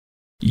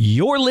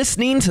You're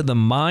listening to the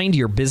Mind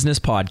Your Business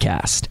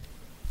podcast,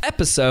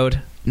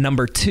 episode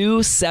number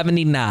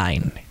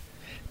 279.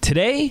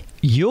 Today,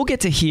 you'll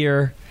get to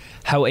hear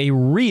how a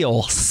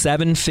real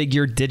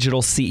seven-figure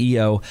digital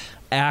CEO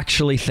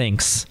actually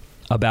thinks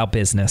about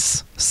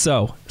business.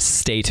 So,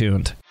 stay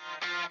tuned.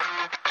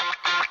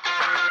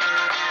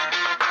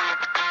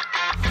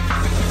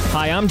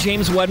 Hi, I'm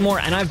James Wedmore,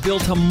 and I've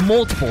built a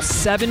multiple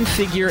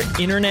seven-figure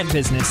internet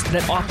business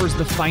that offers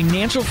the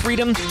financial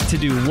freedom to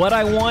do what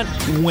I want,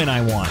 when I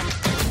want.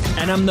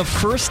 And I'm the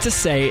first to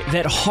say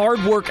that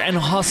hard work and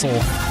hustle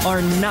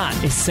are not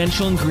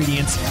essential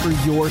ingredients for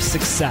your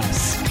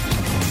success.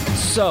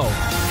 So,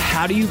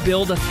 how do you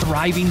build a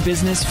thriving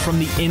business from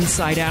the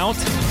inside out?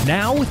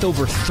 Now with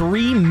over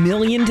 3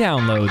 million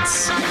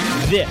downloads,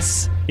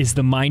 this is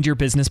the Mind Your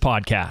Business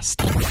podcast.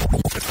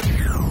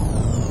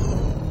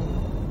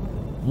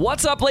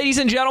 What's up, ladies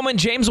and gentlemen?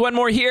 James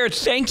Wedmore here.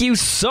 Thank you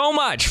so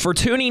much for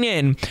tuning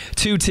in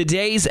to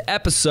today's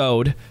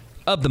episode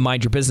of the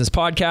Mind Your Business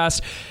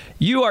podcast.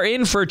 You are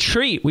in for a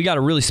treat. We got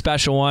a really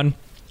special one.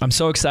 I'm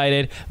so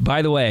excited.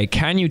 By the way,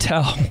 can you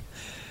tell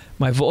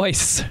my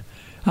voice?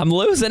 I'm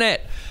losing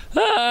it.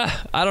 I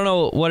don't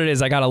know what it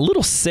is. I got a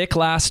little sick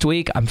last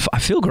week. I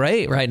feel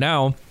great right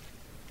now.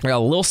 I got a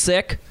little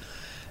sick.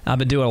 I've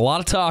been doing a lot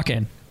of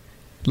talking.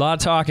 A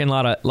lot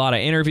of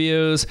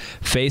interviews,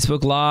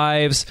 Facebook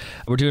Lives.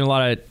 We're doing a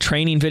lot of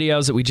training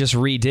videos that we just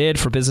redid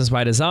for Business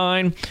by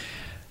Design.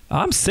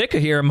 I'm sick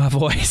of hearing my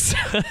voice.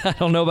 I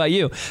don't know about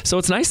you. So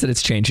it's nice that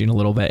it's changing a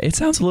little bit. It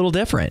sounds a little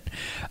different.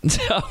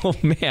 Oh,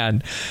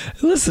 man.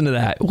 Listen to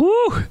that.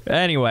 Woo!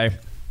 Anyway.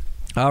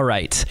 All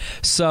right.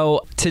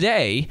 So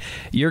today,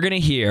 you're going to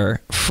hear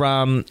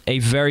from a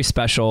very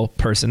special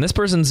person. This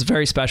person's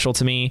very special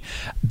to me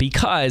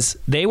because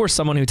they were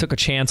someone who took a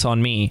chance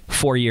on me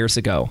 4 years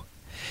ago.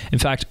 In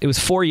fact, it was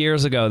 4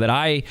 years ago that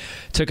I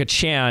took a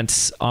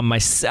chance on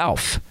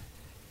myself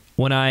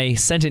when I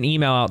sent an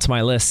email out to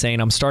my list saying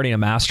I'm starting a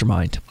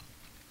mastermind.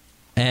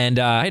 And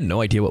I had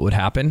no idea what would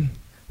happen.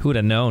 Who would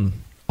have known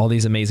all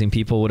these amazing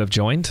people would have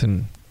joined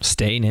and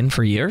stayed in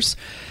for years?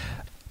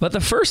 But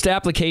the first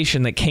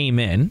application that came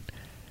in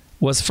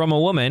was from a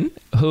woman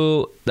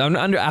who,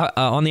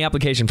 on the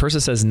application, first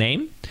it says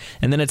name,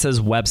 and then it says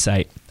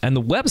website. And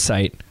the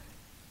website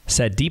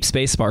said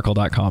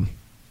deepspacesparkle.com.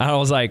 And I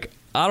was like,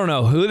 I don't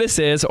know who this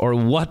is or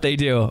what they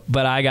do,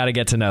 but I got to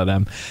get to know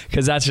them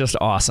because that's just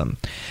awesome.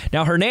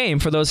 Now, her name,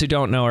 for those who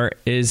don't know her,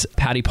 is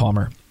Patty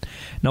Palmer.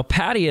 Now,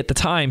 Patty at the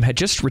time had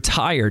just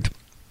retired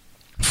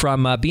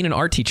from being an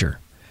art teacher.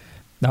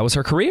 That was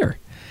her career.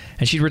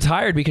 And she'd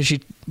retired because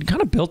she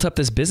kind of built up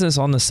this business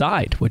on the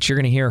side, which you're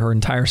going to hear her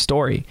entire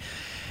story.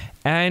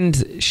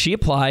 And she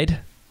applied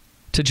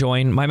to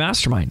join my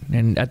mastermind.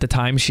 And at the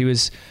time, she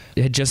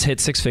had just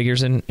hit six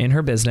figures in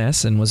her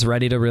business and was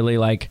ready to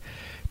really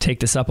take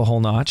this up a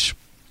whole notch.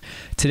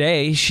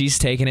 Today, she's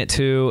taken it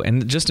to,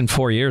 and just in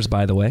 4 years,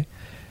 by the way,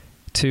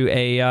 to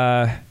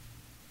a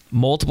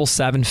multiple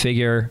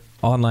seven-figure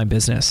online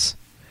business.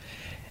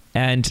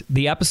 And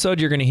the episode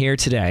you're going to hear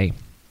today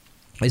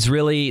is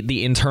really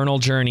the internal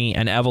journey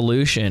and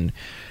evolution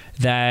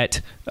that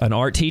an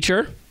art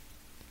teacher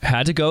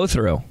had to go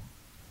through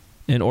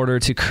in order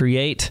to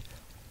create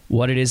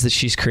what it is that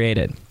she's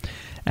created.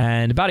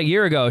 And about a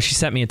year ago, she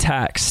sent me a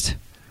text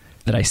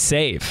that I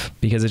save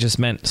because it just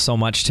meant so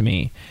much to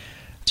me.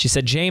 She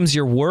said, James,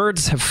 your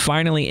words have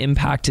finally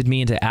impacted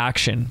me into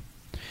action.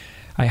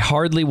 I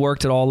hardly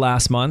worked at all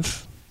last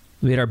month.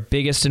 We had our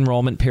biggest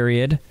enrollment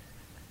period,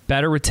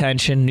 better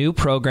retention, new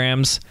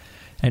programs,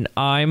 and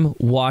I'm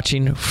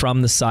watching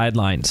from the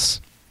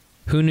sidelines.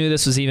 Who knew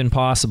this was even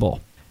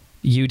possible?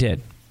 You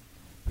did.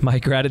 My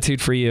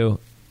gratitude for you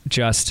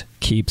just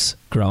keeps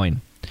growing.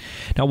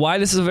 Now, why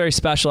this is a very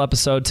special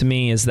episode to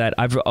me is that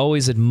I've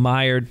always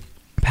admired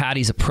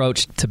Patty's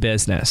approach to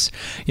business.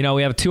 You know,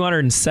 we have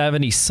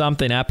 270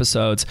 something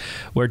episodes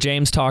where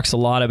James talks a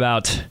lot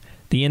about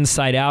the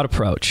inside out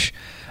approach.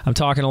 I'm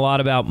talking a lot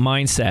about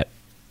mindset.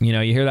 You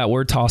know, you hear that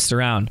word tossed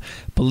around.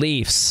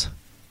 Beliefs,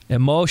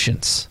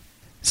 emotions.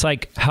 It's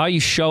like how you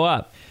show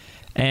up.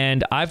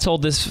 And I've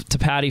told this to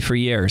Patty for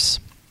years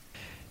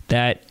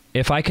that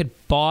if I could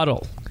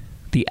bottle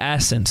the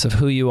essence of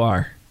who you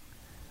are,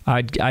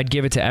 I'd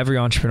give it to every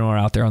entrepreneur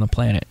out there on the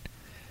planet.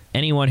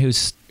 Anyone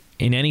who's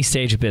in any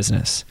stage of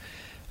business,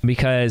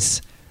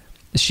 because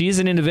she's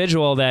an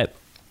individual that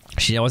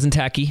she wasn't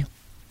techie,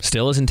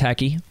 still isn't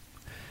techie,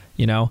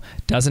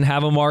 doesn't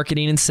have a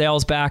marketing and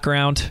sales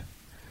background,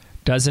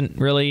 doesn't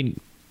really,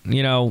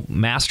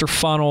 master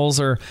funnels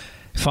or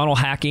funnel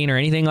hacking or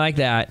anything like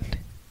that.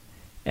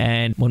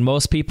 And when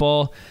most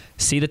people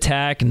see the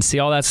tech and see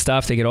all that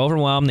stuff, they get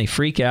overwhelmed, they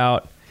freak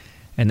out,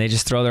 and they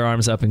just throw their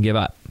arms up and give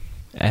up.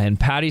 And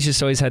Patty's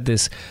just always had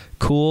this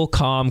cool,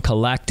 calm,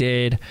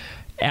 collected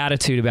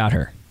attitude about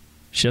her.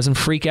 She doesn't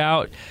freak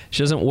out.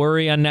 She doesn't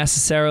worry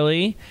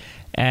unnecessarily.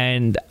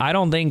 And I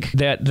don't think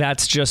that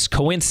that's just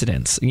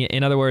coincidence.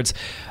 In other words,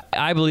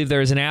 I believe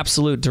there is an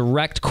absolute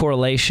direct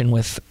correlation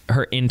with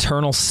her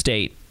internal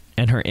state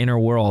and her inner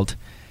world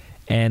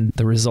and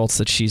the results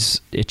that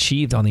she's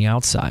achieved on the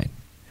outside.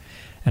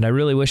 And I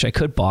really wish I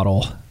could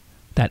bottle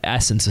that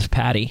essence of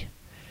Patty,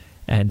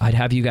 and I'd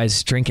have you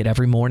guys drink it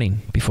every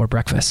morning before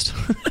breakfast.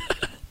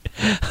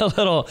 a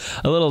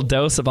little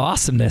dose of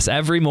awesomeness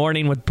every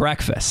morning with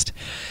breakfast.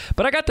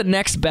 But I got the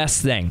next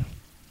best thing,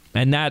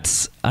 and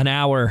that's an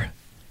hour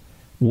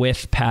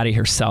with Patty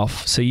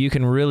herself, so you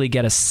can really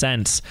get a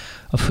sense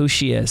of who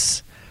she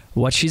is,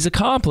 what she's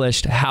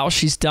accomplished, how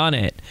she's done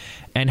it,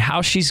 and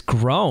how she's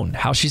grown,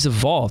 how she's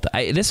evolved.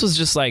 This was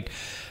just like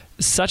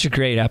such a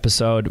great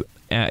episode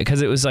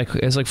because it was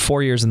like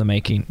 4 years in the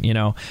making, you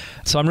know.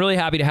 So I'm really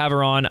happy to have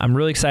her on. I'm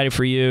really excited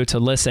for you to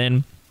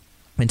listen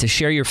and to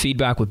share your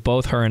feedback with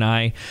both her and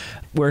I.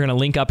 We're going to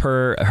link up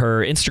her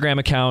Instagram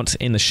account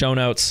in the show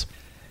notes.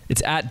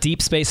 It's at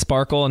Deep Space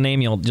Sparkle, a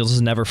name you'll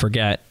just never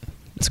forget.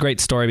 It's a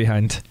great story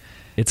behind.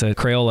 It's a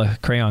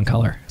Crayola crayon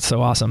color. It's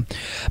so awesome.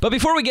 But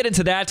before we get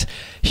into that,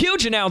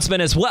 huge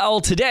announcement as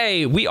well.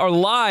 Today, we are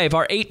live.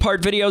 Our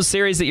 8-part video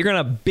series that you're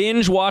going to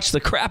binge watch the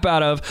crap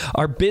out of.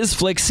 Our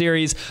BizFlix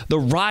series, The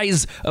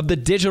Rise of the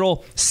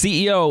Digital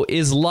CEO,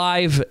 is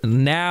live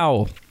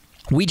now.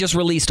 We just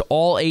released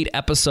all 8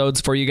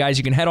 episodes for you guys.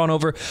 You can head on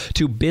over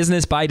to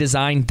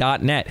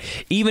businessbydesign.net.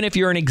 Even if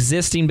you're an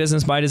existing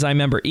Business by Design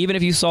member, even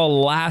if you saw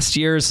last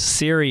year's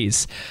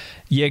series,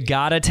 you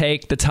gotta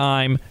take the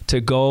time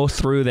to go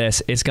through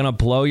this. It's gonna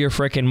blow your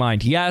freaking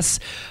mind. Yes,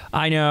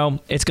 I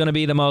know it's gonna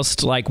be the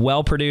most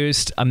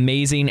well-produced,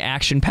 amazing,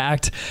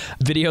 action-packed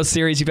video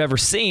series you've ever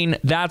seen.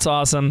 That's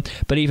awesome.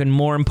 But even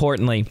more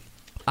importantly,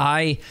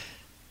 I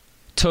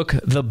took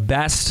the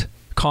best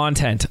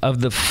content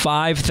of the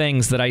 5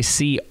 things that I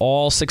see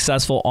all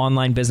successful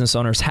online business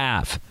owners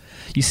have.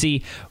 You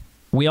see,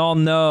 we all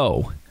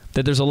know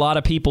that there's a lot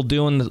of people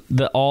doing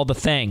all the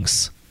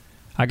things.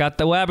 I got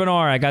the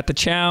webinar, I got the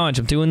challenge,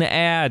 I'm doing the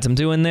ads, I'm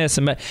doing this,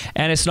 and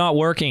it's not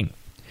working.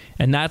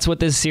 And that's what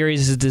this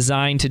series is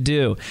designed to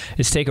do,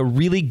 is take a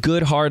really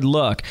good hard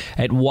look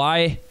at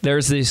why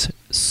there's this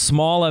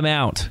small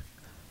amount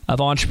of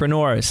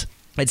entrepreneurs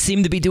that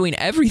seem to be doing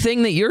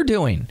everything that you're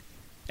doing.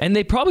 And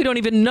they probably don't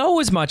even know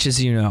as much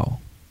as you know.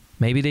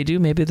 Maybe they do,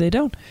 maybe they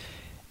don't.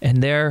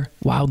 And they're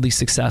wildly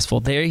successful.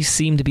 They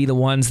seem to be the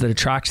ones that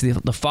attract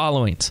the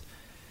followings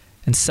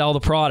and sell the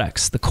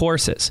products, the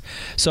courses.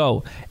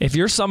 So if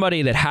you're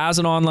somebody that has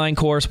an online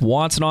course,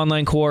 wants an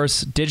online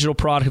course, digital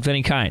product of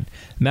any kind,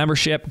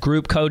 membership,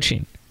 group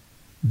coaching,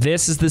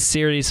 this is the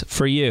series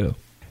for you.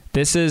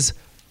 This is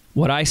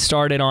what I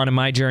started on in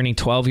my journey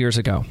 12 years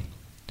ago.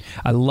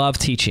 I love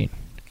teaching.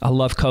 I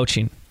love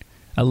coaching.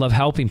 I love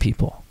helping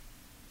people.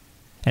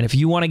 And if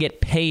you want to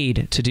get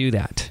paid to do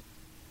that,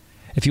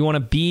 if you want to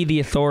be the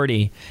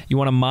authority, you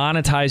want to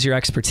monetize your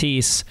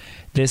expertise,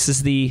 this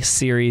is the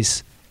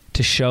series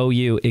to show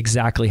you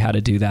exactly how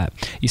to do that.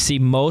 You see,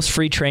 most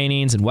free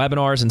trainings and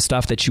webinars and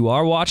stuff that you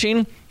are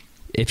watching,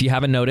 if you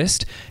haven't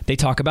noticed, they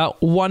talk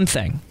about one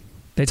thing.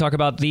 They talk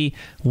about the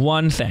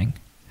one thing.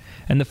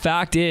 And the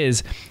fact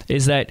is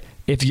that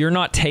if you're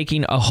not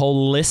taking a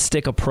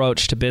holistic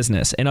approach to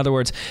business, in other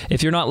words,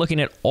 if you're not looking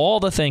at all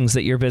the things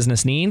that your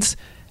business needs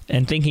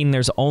and thinking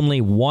there's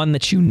only one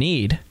that you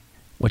need,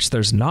 which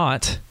there's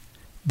not,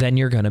 then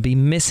you're going to be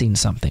missing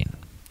something.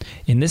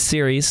 In this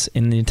series,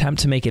 in the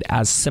attempt to make it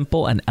as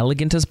simple and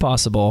elegant as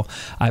possible,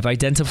 I've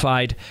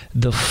identified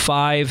the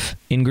 5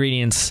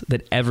 ingredients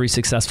that every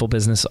successful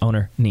business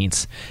owner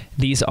needs.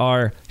 These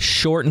are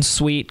short and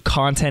sweet,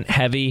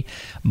 content-heavy,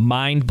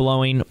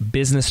 mind-blowing,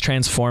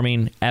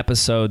 business-transforming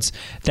episodes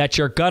that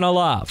you're gonna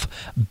love.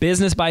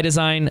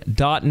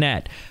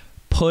 businessbydesign.net.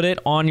 Put it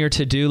on your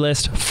to-do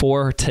list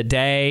for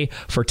today,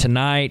 for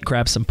tonight.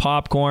 Grab some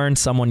popcorn,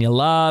 someone you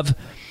love.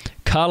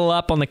 Cuddle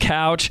up on the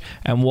couch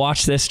and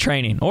watch this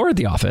training, or at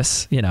the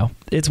office. You know,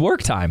 it's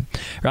work time,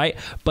 right?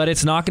 But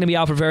it's not going to be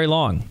out for very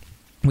long.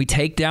 We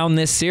take down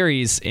this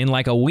series in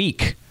like a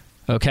week,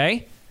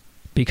 okay?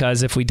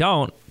 Because if we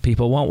don't,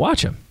 people won't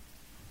watch them.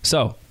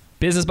 So,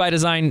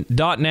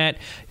 businessbydesign.net,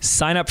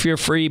 sign up for your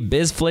free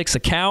BizFlix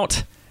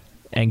account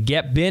and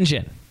get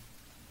binging.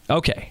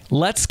 Okay,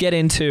 let's get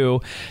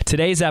into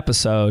today's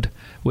episode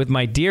with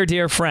my dear,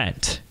 dear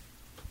friend,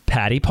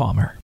 Patty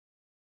Palmer.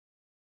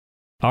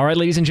 All right,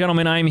 ladies and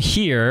gentlemen, I'm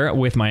here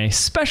with my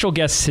special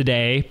guest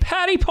today,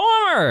 Patty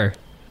Palmer.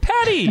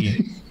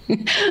 Patty.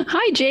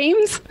 Hi,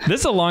 James.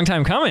 This is a long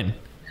time coming.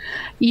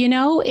 You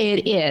know,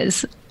 it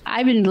is.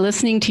 I've been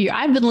listening to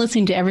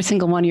every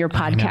single one of your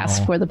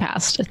podcasts for the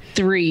past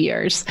 3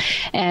 years,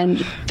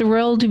 and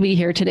thrilled to be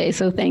here today.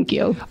 So thank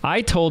you.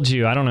 I told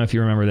you, I don't know if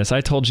you remember this.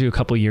 I told you a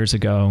couple years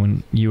ago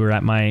when you were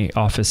at my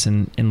office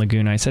in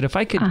Laguna, I said, if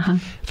I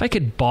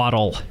could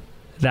bottle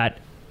that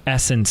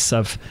essence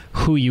of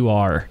who you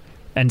are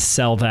and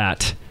sell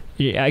that,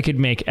 I could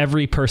make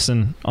every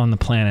person on the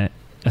planet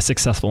a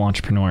successful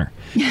entrepreneur,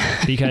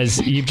 because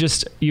you've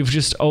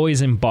just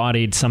always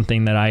embodied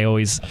something that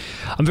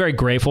I'm very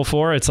grateful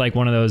for. It's like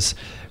one of those,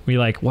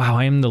 wow,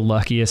 I am the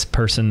luckiest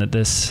person that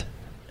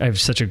I have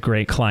such a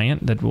great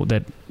client that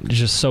is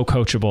just so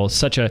coachable,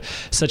 such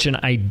an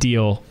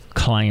ideal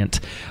client.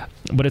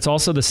 but it's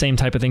also the same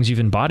type of things you've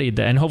embodied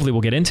that, and hopefully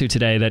we'll get into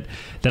today,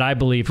 that I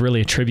believe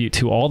really attribute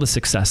to all the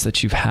success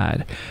that you've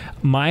had.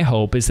 My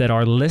hope is that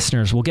our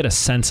listeners will get a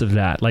sense of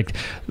that, like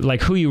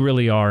who you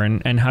really are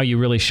and how you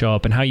really show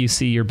up and how you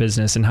see your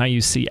business and how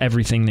you see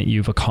everything that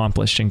you've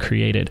accomplished and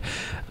created.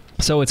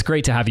 So it's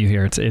great to have you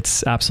here.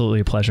 It's absolutely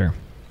a pleasure.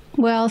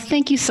 Well,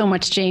 thank you so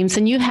much, James.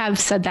 And you have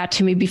said that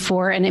to me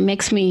before, and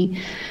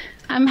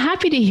I'm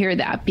happy to hear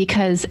that,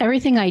 because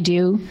everything I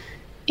do,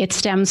 it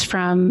stems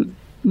from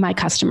my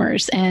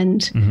customers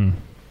and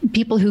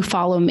people who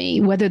follow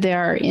me, whether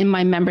they're in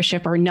my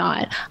membership or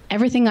not.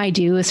 Everything I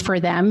do is for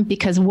them,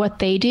 because what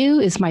they do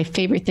is my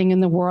favorite thing in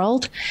the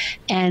world.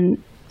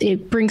 And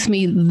it brings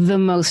me the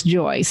most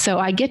joy. So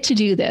I get to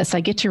do this.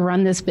 I get to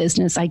run this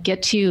business. I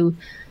get to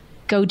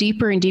go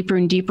deeper and deeper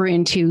and deeper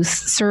into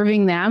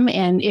serving them.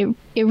 And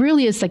it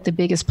really is like the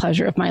biggest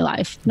pleasure of my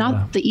life.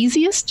 Not the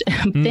easiest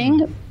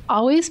thing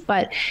always,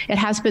 but it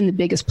has been the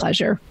biggest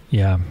pleasure.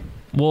 Yeah.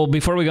 Well,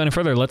 before we go any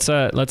further,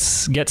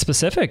 let's get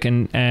specific.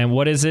 And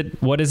what is it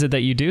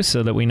that you do,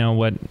 so that we know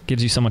what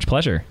gives you so much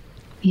pleasure?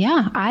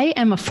 Yeah, I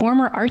am a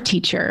former art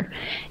teacher.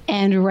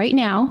 And right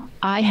now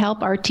I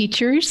help art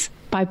teachers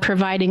by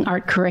providing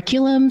art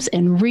curriculums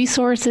and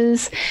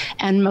resources,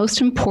 and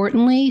most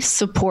importantly,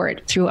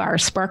 support through our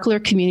Sparkler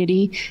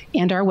community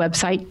and our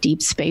website,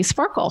 Deep Space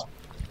Sparkle.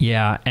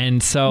 Yeah.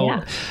 And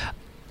so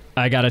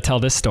I got to tell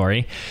this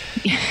story.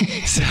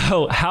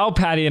 So how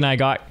Patty and I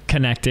got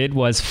connected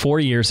was 4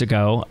 years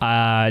ago,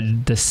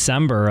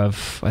 December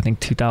of, I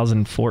think,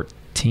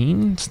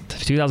 2015.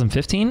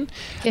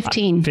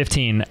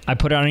 15. I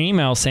put out an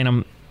email saying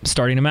I'm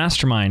starting a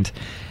mastermind.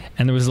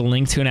 And there was a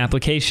link to an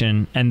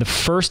application. And the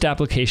first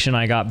application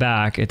I got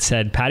back, it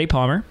said Patty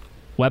Palmer,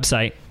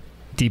 website,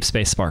 Deep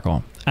Space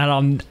Sparkle.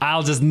 And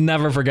I'll just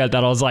never forget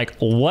that. I was like,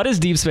 what is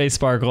Deep Space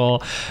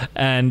Sparkle?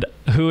 And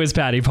who is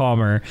Patty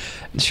Palmer?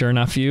 Sure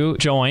enough, you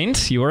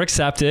joined. You were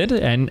accepted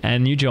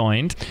and you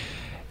joined.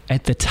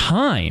 At the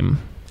time,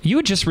 you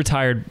had just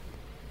retired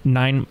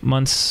 9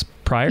 months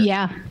prior?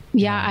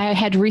 Yeah, I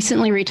had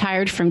recently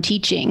retired from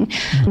teaching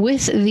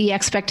with the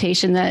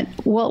expectation that,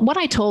 well, what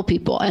I told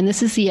people, and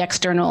this is the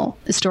external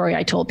story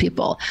I told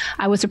people,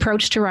 I was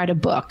approached to write a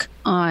book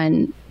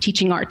on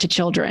teaching art to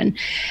children.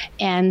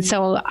 And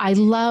so I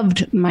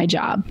loved my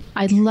job.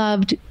 I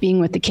loved being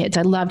with the kids.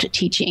 I loved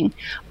teaching.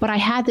 But I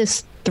had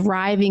this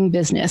thriving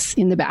business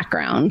in the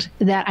background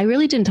that I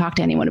really didn't talk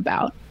to anyone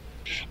about.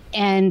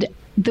 And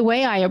the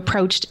way I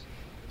approached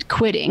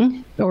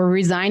quitting or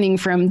resigning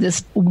from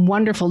this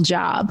wonderful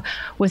job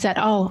was that,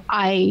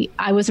 I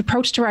was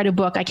approached to write a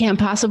book. I can't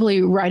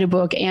possibly write a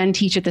book and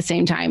teach at the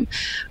same time.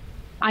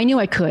 I knew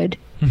I could,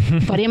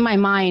 but in my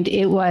mind,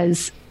 it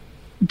was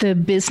the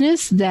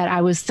business that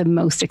I was the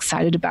most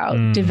excited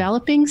about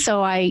developing.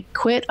 So I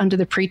quit under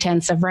the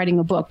pretense of writing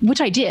a book,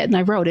 which I did, and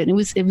I wrote it.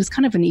 It was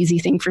kind of an easy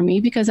thing for me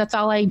because that's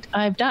all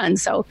I've done.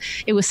 So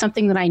it was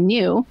something that I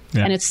knew,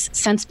 and it's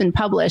since been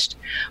published,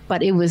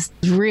 but it was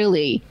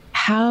really,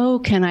 how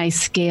can I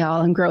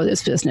scale and grow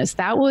this business?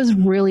 That was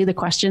really the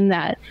question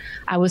that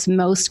I was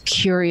most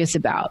curious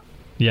about.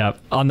 Yeah.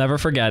 I'll never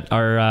forget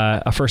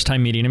our first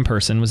time meeting in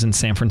person was in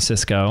San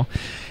Francisco,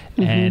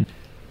 and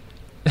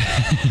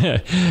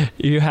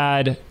you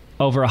had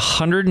over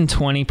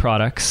 120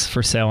 products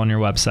for sale on your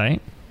website,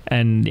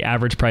 and the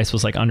average price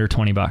was like under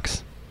 $20.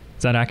 Is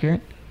that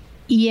accurate?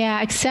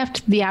 Yeah,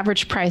 except the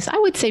average price, I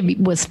would say,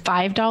 was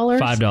 $5.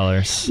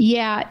 $5.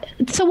 Yeah.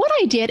 So what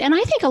I did, and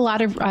I think a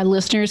lot of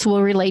listeners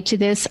will relate to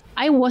this,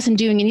 I wasn't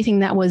doing anything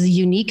that was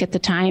unique at the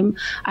time.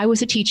 I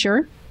was a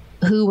teacher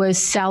who was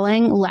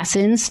selling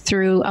lessons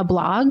through a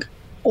blog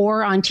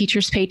or on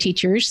Teachers Pay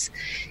Teachers.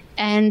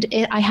 And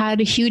I had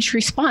a huge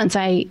response.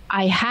 I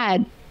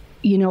had,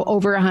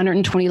 over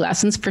 120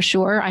 lessons for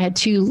sure. I had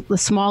 2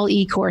 small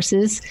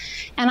e-courses,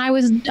 and I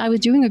was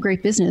doing a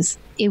great business.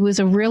 It was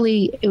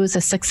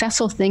a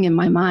successful thing in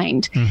my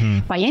mind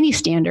by any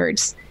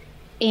standards,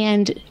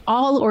 and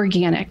all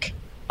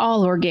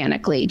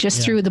organically,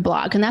 just through the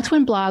blog. And that's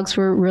when blogs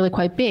were really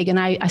quite big. And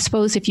I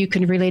suppose if you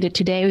can relate it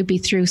today, it would be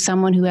through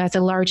someone who has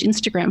a large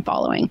Instagram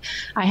following.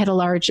 I had a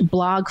large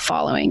blog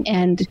following,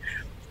 and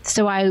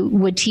so I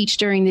would teach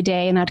during the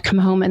day, and I'd come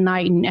home at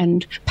night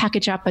and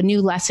package up a new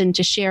lesson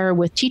to share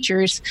with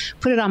teachers,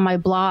 put it on my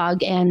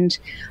blog, and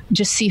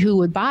just see who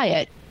would buy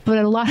it. But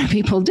a lot of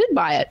people did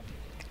buy it.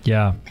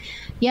 Yeah.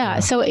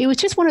 So it was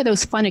just one of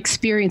those fun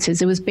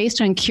experiences. It was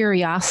based on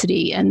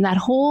curiosity. And that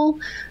whole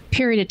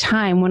period of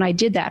time when I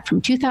did that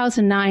from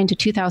 2009 to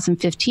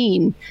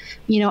 2015,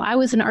 I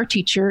was an art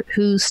teacher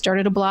who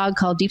started a blog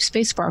called Deep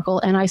Space Sparkle,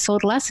 and I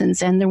sold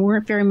lessons. And there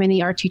weren't very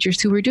many art teachers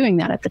who were doing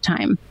that at the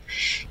time.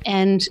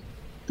 And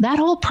that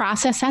whole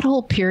process, that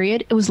whole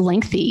period, it was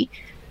lengthy.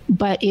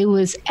 but it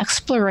was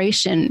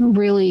exploration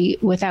really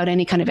without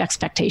any kind of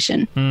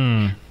expectation.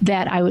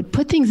 That I would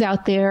put things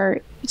out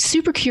there,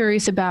 super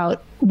curious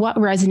about what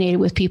resonated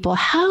with people.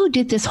 How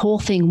did this whole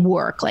thing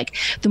work? Like,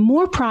 the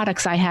more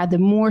products I had, the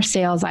more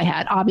sales I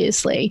had,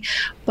 obviously,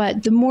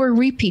 but the more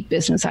repeat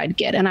business I'd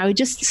get. And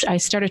I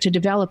started to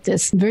develop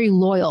this very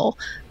loyal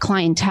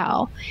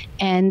clientele,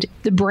 and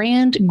the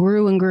brand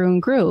grew and grew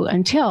and grew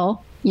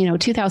until,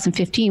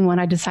 2015, when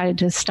I decided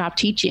to stop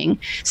teaching,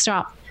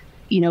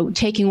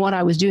 taking what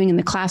I was doing in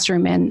the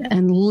classroom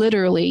and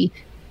literally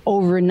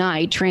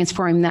overnight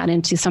transforming that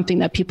into something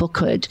that people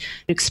could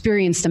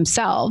experience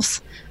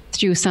themselves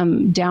through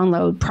some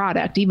download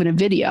product, even a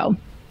video.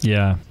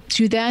 Yeah.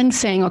 To then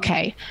saying,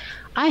 okay,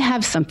 I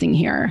have something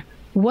here.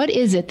 What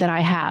is it that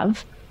I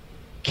have?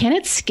 Can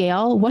it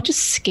scale? What does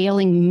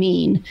scaling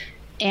mean?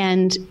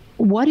 And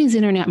what is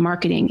internet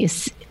marketing?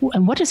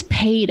 And what is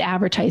paid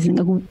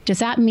advertising? Does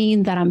that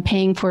mean that I'm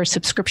paying for a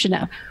subscription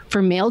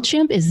for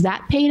MailChimp? Is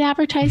that paid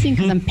advertising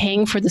because I'm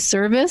paying for the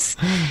service?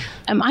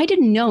 I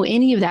didn't know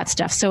any of that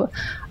stuff. So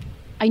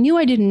I knew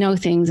I didn't know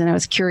things, and I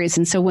was curious.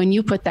 And so when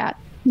you put that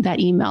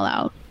email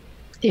out,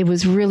 it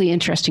was really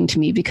interesting to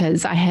me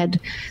because I had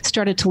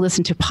started to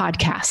listen to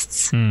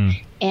podcasts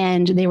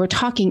and they were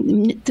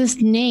talking,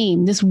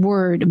 this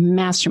word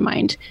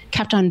mastermind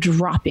kept on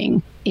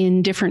dropping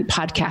in different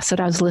podcasts that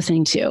I was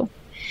listening to.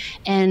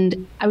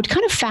 And I would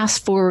kind of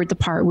fast forward the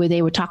part where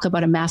they would talk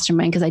about a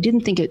mastermind because I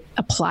didn't think it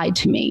applied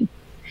to me,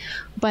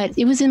 but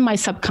it was in my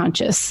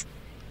subconscious.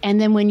 And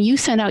then when you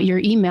sent out your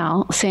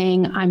email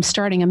saying I'm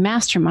starting a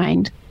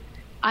mastermind,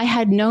 I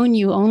had known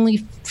you only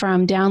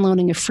from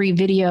downloading a free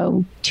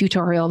video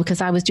tutorial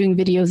because I was doing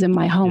videos in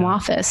my home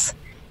office.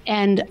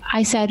 And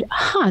I said,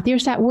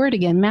 there's that word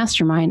again,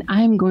 mastermind.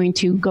 I'm going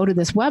to go to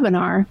this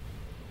webinar.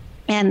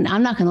 And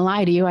I'm not going to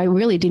lie to you, I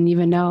really didn't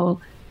even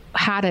know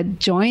how to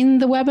join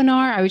the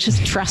webinar. I was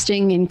just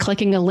trusting and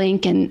clicking a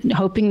link and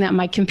hoping that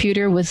my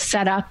computer was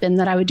set up and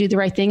that I would do the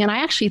right thing. And I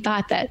actually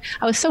thought that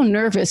I was so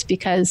nervous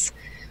because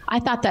I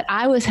thought that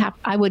I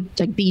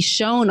would be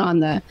shown on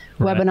the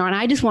webinar, and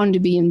I just wanted to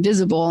be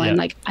invisible.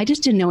 And I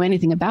just didn't know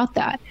anything about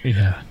that.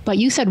 Yeah. But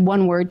you said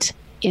one word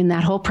in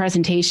that whole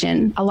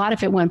presentation. A lot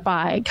of it went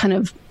by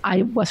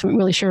I wasn't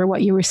really sure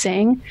what you were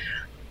saying,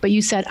 but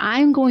you said,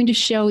 I'm going to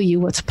show you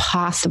what's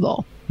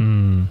possible.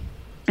 And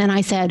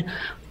I said,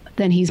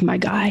 then he's my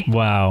guy.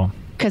 Wow.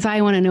 Because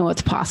I want to know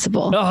what's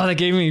possible. Oh, that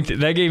gave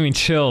me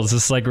chills,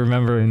 just like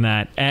remembering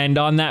that. And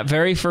on that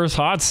very first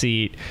hot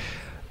seat,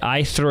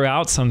 I threw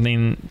out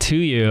something to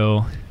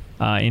you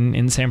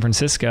in San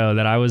Francisco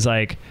that I was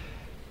like,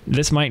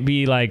 this might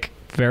be like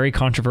very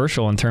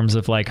controversial in terms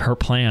of like her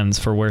plans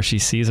for where she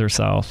sees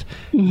herself.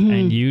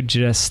 And you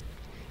just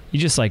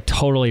like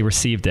totally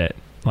received it,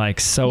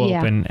 like so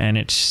open. And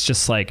it's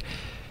just like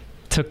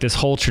took this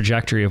whole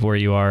trajectory of where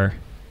you are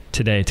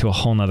today to a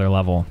whole nother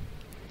level.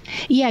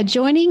 Yeah.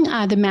 Joining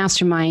the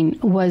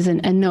mastermind was a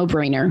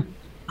no-brainer.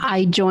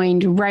 I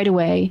joined right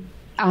away,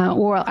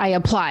 or I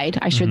applied,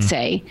 I should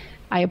say.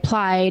 I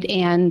applied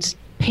and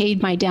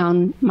paid my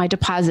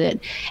deposit,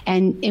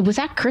 and it was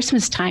at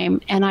Christmas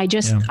time. And I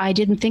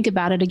didn't think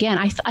about it again.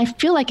 I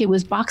feel like it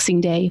was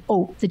Boxing Day.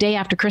 The day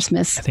after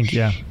Christmas. I think,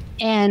 yeah.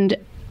 And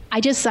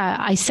I just,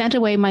 I sent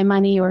away my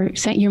money or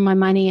sent you my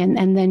money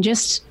and then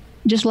just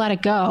let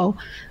it go.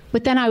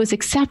 But then I was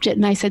accepted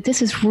and I said,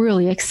 this is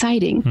really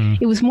exciting.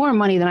 It was more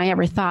money than I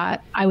ever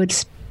thought I would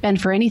spend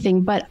for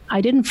anything, but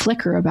I didn't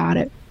flicker about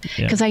it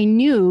because I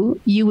knew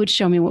you would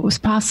show me what was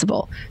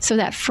possible.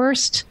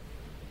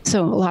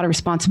 So a lot of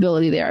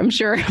responsibility there, I'm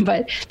sure.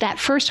 But that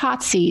first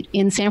hot seat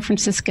in San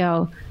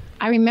Francisco,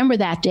 I remember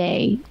that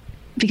day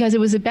because it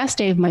was the best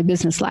day of my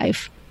business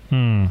life.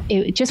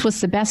 It just was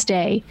the best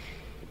day.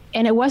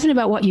 And it wasn't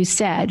about what you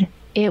said.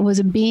 It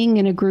was being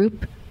in a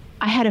group.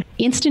 I had an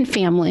instant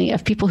family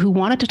of people who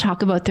wanted to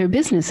talk about their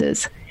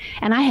businesses.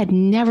 And I had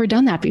never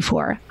done that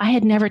before. I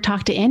had never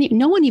talked to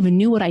no one even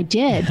knew what I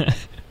did.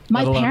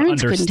 My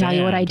parents couldn't tell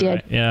you what I did.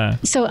 Right? Yeah.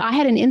 So I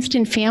had an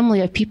instant family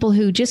of people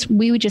who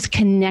we just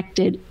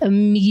connected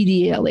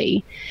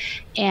immediately.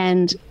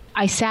 And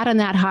I sat on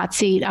that hot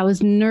seat. I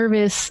was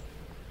nervous.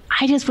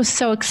 I just was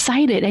so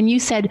excited. And you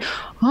said,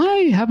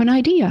 I have an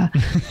idea.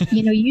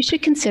 You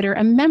should consider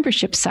a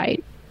membership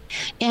site.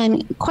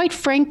 And quite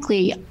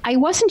frankly, I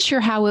wasn't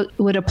sure how it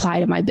would apply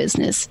to my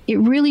business. It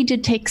really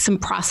did take some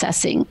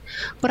processing.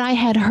 But I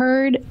had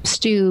heard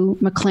Stu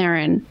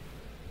McLaren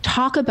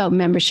talk about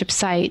membership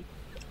site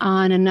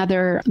on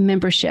another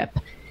membership.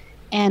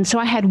 And so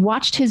I had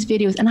watched his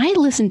videos and I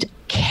listened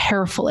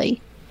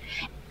carefully,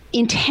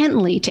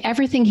 intently to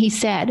everything he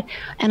said.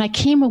 And I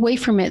came away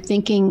from it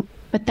thinking,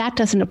 but that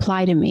doesn't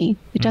apply to me.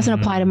 It doesn't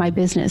apply to my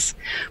business.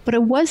 But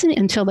it wasn't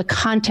until the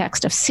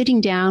context of sitting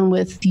down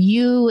with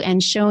you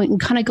and showing,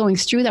 kind of going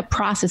through that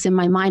process in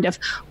my mind of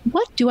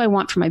what do I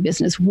want for my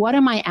business? What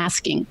am I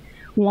asking?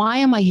 Why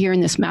am I here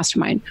in this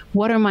mastermind?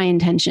 What are my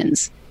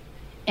intentions?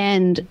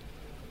 And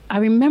I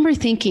remember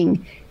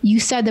thinking, you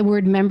said the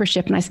word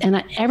membership,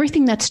 and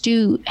everything that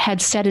Stu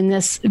had said in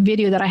this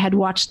video that I had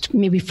watched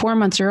maybe 4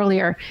 months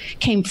earlier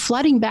came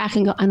flooding back,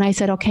 and I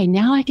said, okay,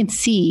 now I can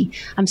see.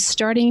 I'm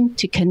starting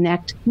to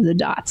connect the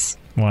dots.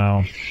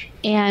 Wow.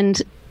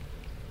 And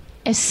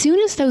as soon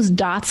as those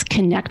dots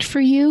connect for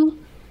you,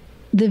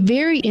 the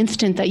very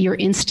instant that your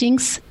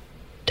instincts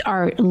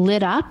are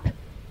lit up,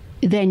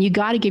 then you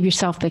got to give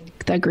yourself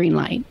the green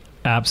light.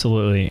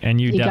 Absolutely. And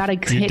you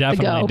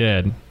definitely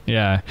did.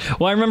 Yeah.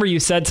 Well, I remember you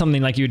said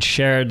something like you'd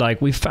shared,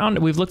 like we've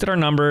looked at our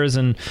numbers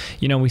and,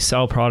 we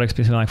sell products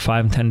between like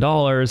 $5 and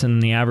 $10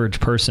 and the average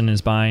person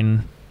is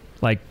buying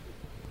like,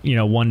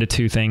 1 to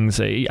 2 things.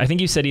 I think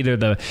you said either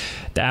the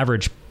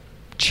average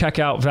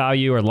checkout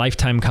value or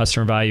lifetime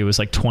customer value was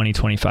like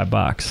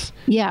 $20-$25.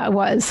 Yeah, it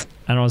was.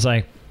 And I was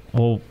like,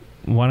 well,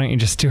 why don't you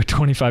just do a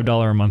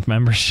 $25 a month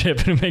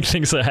membership and make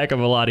things a heck of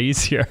a lot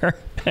easier?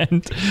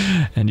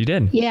 and you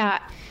did. Yeah.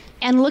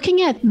 And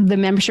looking at the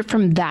membership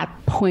from that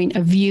point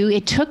of view,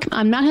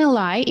 I'm not going to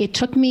lie, it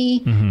took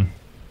me,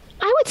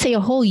 I would say a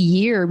whole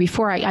year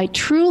before I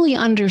truly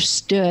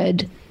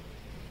understood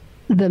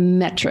the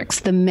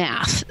metrics, the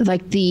math,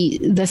 like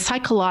the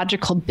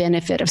psychological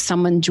benefit of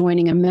someone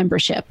joining a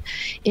membership.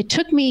 It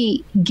took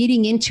me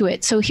getting into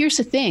it. So here's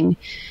the thing.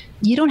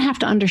 You don't have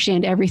to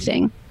understand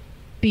everything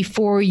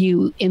before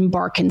you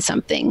embark in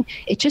something.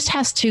 It just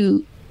has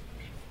to,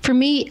 for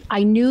me,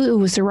 I knew it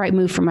was the right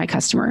move for my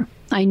customer.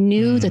 I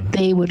knew that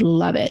they would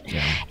love it.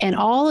 Yeah. And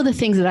all of the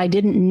things that I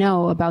didn't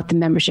know about the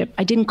membership,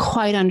 I didn't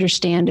quite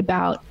understand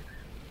about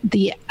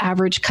the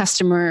average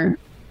customer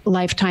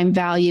lifetime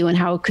value and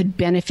how it could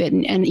benefit.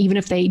 And even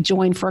if they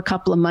join for a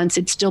couple of months,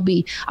 it'd still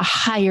be a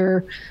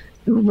higher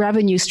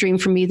revenue stream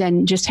for me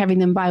than just having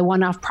them buy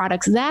one-off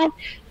products. That,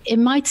 it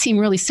might seem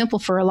really simple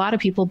for a lot of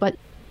people, but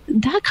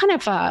that kind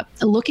of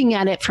looking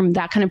at it from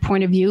that kind of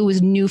point of view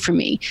was new for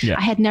me. Yeah.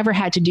 I had never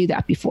had to do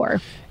that before.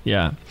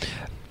 Yeah.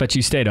 But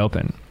you stayed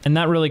open. And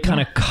that really kind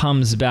of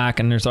comes back.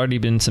 And there's already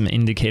been some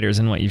indicators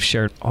in what you've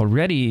shared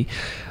already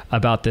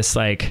about this,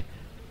 like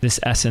this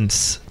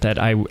essence that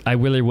I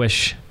really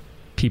wish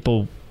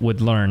people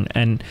would learn.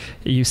 And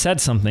you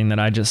said something that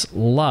I just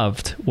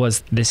loved,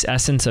 was this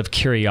essence of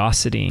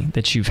curiosity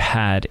that you've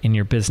had in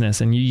your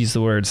business. And you use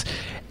the words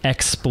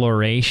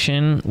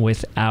exploration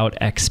without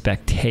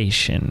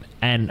expectation.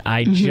 And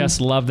I just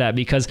love that,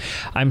 because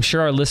I'm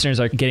sure our listeners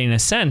are getting a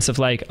sense of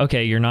like,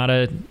 okay, you're not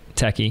a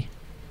techie.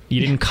 You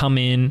didn't come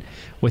in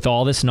with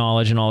all this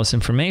knowledge and all this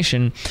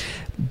information,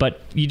 but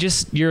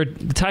you're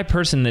the type of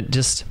person that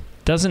just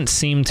doesn't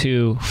seem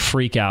to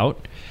freak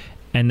out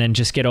and then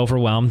just get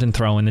overwhelmed and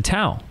throw in the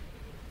towel.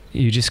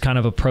 You just kind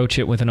of approach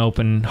it with an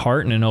open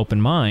heart and an open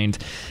mind.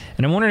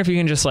 And I'm wondering if you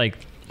can just like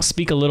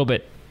speak a little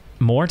bit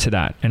more to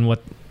that and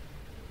what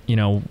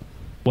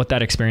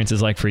that experience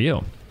is like for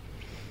you.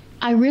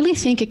 I really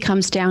think it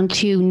comes down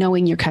to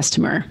knowing your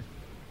customer,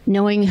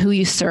 knowing who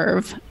you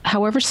serve,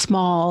 however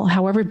small,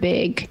 however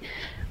big,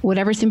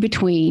 whatever's in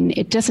between.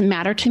 It doesn't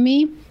matter to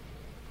me.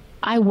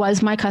 I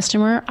was my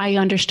customer. I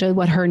understood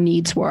what her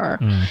needs were.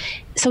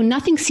 So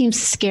nothing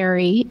seems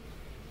scary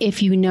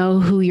if you know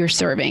who you're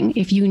serving,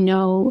 if you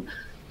know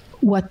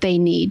what they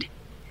need.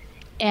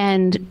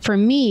 And for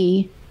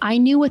me, I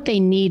knew what they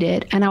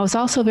needed, and I was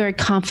also very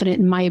confident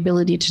in my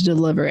ability to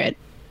deliver it.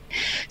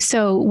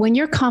 So when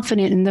you're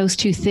confident in those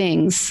two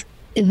things,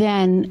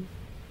 then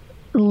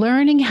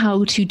learning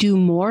how to do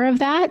more of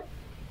that,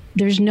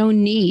 there's no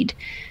need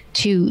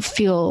to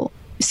feel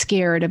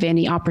scared of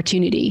any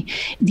opportunity.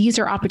 These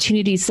are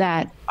opportunities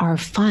that are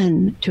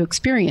fun to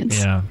experience.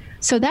 Yeah.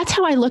 So that's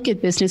how I look at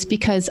business,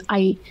 because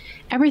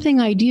everything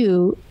I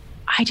do,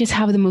 I just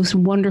have the most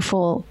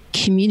wonderful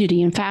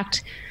community. In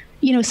fact,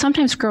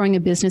 sometimes growing a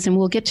business, and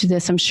we'll get to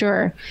this, I'm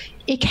sure,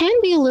 it can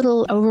be a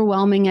little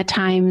overwhelming at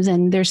times.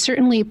 And there's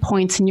certainly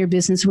points in your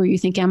business where you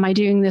think, am I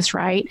doing this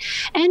right?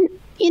 And,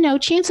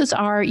 chances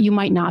are you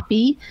might not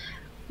be,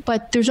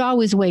 but there's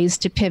always ways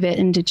to pivot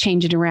and to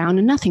change it around,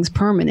 and nothing's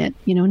permanent.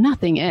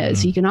 Nothing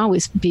is. You can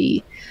always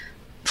be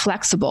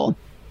flexible.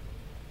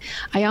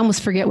 I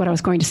almost forget what I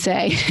was going to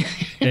say.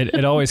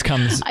 It always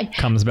comes back.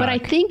 But I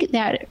think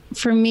that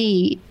for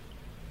me,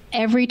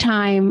 every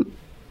time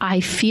I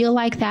feel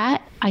like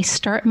that, I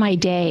start my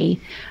day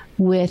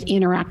with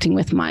interacting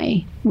with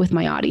my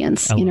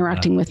audience,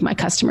 interacting with my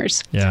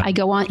customers. Yeah. I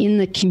go on in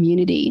the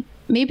community,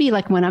 maybe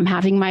like when I'm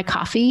having my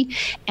coffee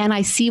and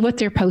I see what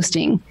they're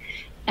posting,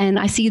 and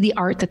I see the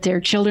art that their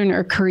children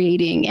are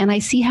creating, and I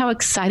see how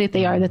excited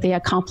they are that they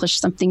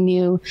accomplished something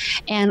new.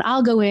 And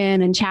I'll go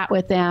in and chat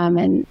with them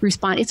and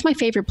respond. It's my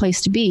favorite place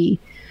to be.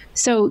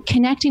 So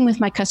connecting with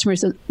my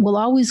customers will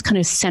always kind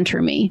of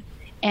center me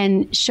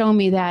and show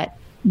me that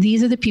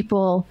these are the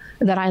people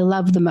that I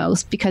love the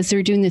most, because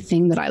they're doing the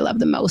thing that I love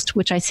the most,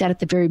 which I said at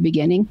the very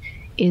beginning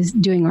is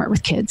doing art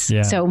with kids.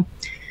 Yeah. So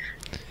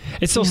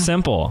it's so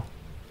simple.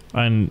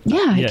 And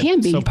it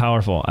can be so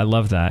powerful. I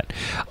love that.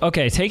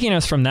 Okay, taking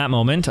us from that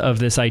moment of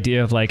this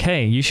idea of like,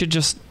 hey, you should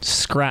just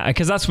scratch,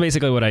 because that's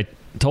basically what I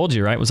told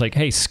you, right? It was like,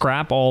 hey,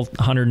 scrap all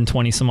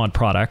 120 some odd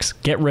products,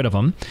 get rid of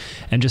them,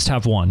 and just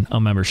have a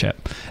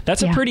membership.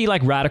 That's a pretty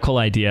like radical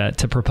idea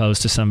to propose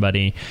to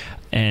somebody.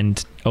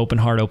 And open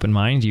heart, open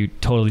mind, you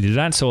totally do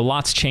that. So a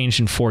lot's changed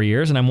in 4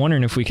 years. And I'm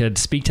wondering if we could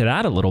speak to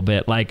that a little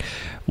bit. Like,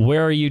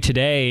 where are you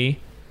today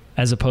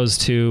as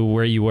opposed to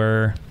where you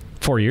were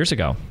 4 years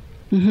ago?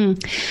 Mm-hmm.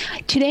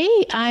 Today,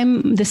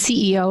 I'm the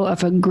CEO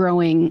of a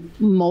growing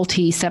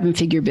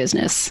multi-seven-figure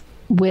business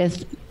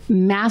with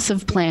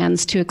massive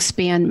plans to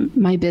expand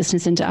my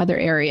business into other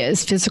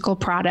areas, physical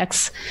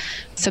products,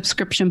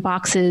 subscription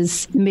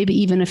boxes, maybe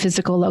even a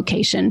physical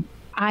location.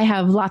 I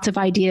have lots of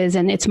ideas,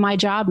 and it's my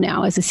job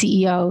now as a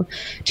CEO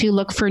to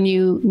look for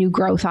new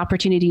growth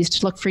opportunities,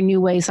 to look for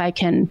new ways I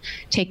can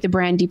take the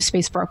brand Deep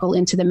Space Sparkle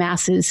into the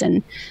masses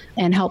and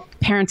help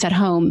parents at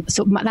home.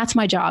 So that's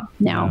my job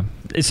now.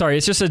 Yeah. Sorry,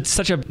 it's just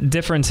such a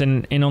difference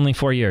in only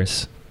 4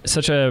 years.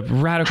 Such a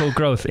radical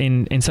growth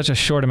in such a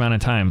short amount of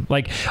time.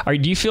 Like,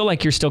 do you feel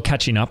like you're still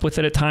catching up with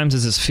it at times?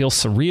 Does this feel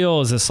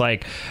surreal? Is this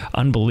like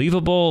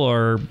unbelievable,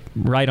 or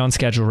right on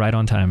schedule, right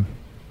on time?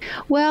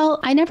 Well,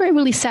 I never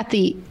really set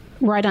the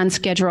right on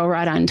schedule,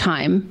 right on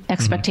time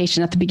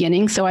expectation at the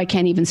beginning, so I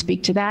can't even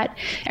speak to that.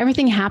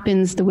 Everything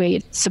happens the way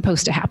it's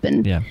supposed to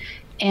happen. Yeah.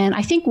 And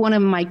I think one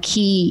of my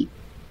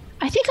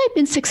I think I've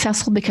been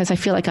successful because I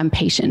feel like I'm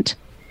patient.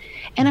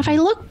 And if I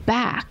look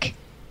back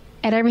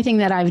at everything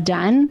that I've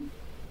done,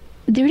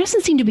 there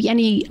doesn't seem to be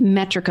any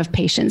metric of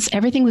patience.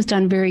 Everything was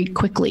done very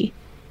quickly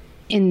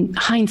in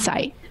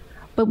hindsight.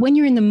 But when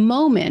you're in the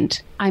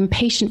moment, I'm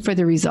patient for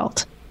the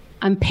result.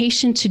 I'm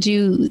patient to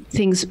do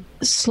things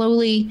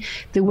slowly,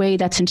 the way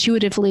that's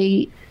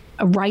intuitively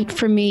right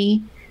for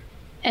me.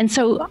 And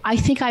so I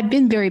think I've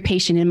been very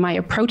patient in my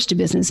approach to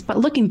business, but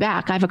looking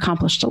back, I've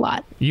accomplished a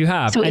lot. You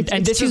have. So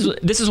and this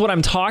is what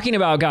I'm talking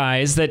about,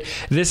 guys, that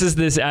this is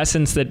this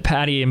essence that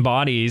Patty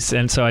embodies.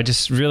 And so I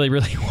just really,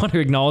 really want to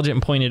acknowledge it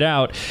and point it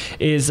out.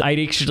 Is I'd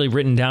actually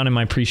written down in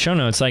my pre-show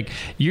notes, like,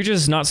 you're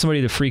just not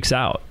somebody that freaks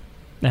out.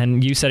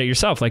 And you said it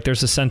yourself, like,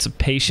 there's a sense of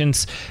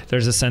patience,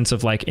 there's a sense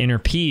of like inner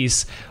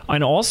peace,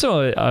 and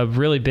also a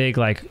really big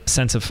like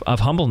sense of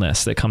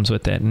humbleness that comes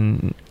with it.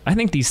 And I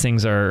think these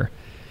things are,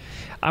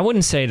 I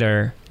wouldn't say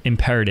they're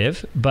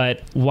imperative,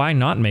 but why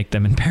not make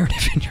them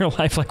imperative in your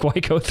life? Like, why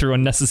go through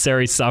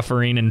unnecessary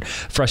suffering and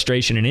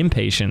frustration and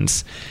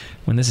impatience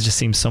when this just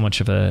seems so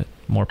much of a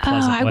more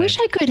pleasant way? I wish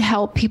I could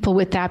help people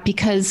with that,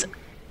 because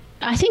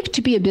I think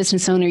to be a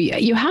business owner,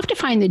 you have to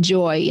find the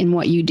joy in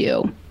what you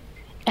do.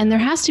 And there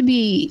has to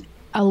be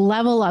a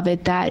level of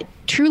it that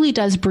truly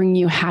does bring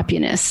you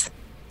happiness.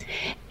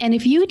 And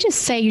if you just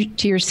say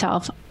to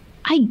yourself,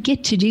 I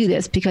get to do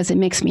this because it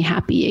makes me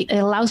happy. It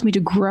allows me to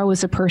grow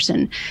as a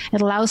person.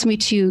 It allows me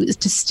to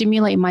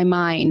stimulate my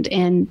mind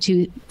and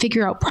to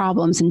figure out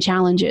problems and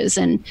challenges.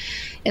 And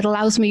it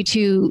allows me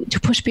to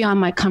push beyond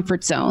my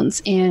comfort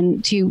zones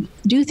and to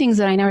do things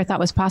that I never thought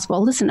was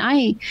possible. Listen,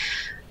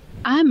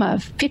 I'm a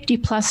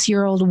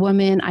 50-plus-year-old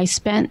woman. I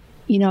spent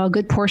a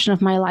good portion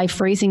of my life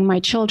raising my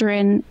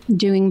children,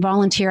 doing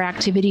volunteer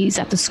activities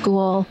at the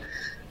school.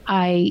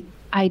 I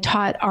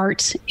taught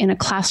art in a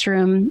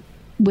classroom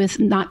with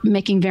not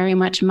making very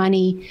much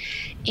money.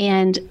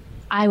 And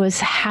I was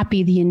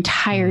happy the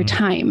entire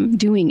time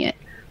doing it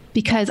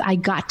because I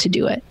got to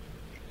do it.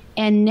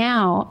 And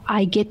now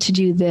I get to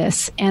do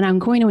this, and I'm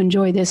going to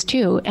enjoy this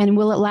too. And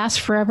will it last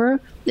forever?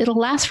 It'll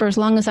last for as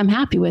long as I'm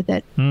happy with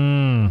it.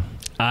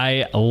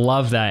 I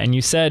love that. And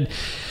you said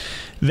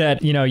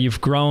that,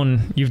 you've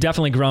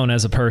definitely grown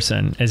as a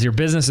person. As your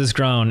business has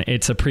grown,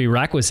 it's a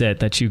prerequisite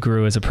that you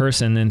grew as a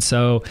person. And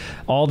so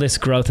all this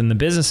growth in the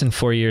business in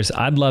 4 years,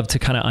 I'd love to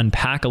kind of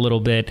unpack a little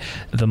bit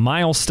the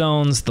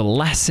milestones, the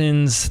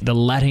lessons, the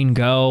letting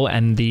go,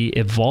 and the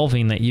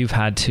evolving that you've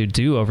had to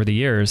do over the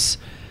years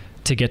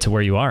to get to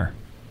where you are.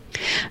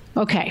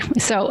 Okay,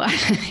 so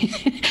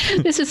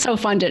this is so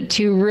fun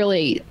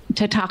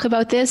to talk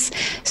about this.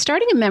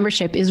 Starting a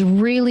membership is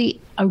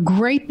really a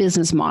great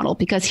business model,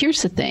 because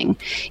here's the thing.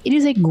 It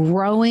is a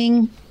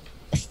growing,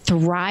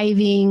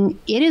 thriving,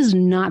 it is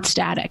not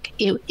static.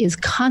 It is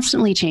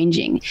constantly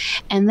changing.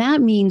 And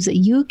that means that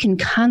you can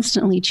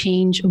constantly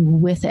change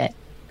with it.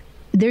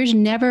 There's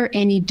never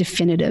any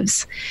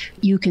definitives.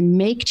 You can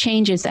make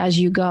changes as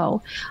you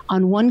go.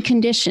 On one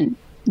condition,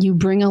 you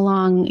bring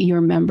along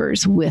your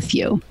members with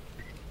you,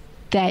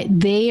 that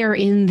they are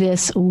in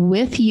this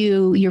with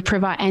you,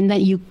 and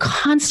that you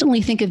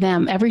constantly think of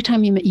them every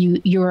time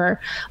you're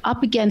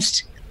up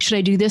against, should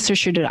I do this or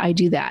should I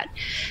do that?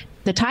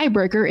 The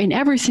tiebreaker in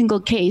every single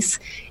case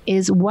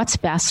is what's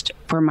best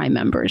for my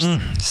members.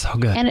 So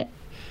good.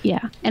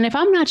 And if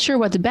I'm not sure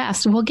what's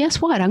best, well,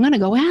 guess what? I'm going to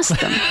go ask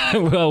them.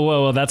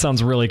 Whoa, that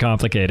sounds really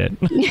complicated.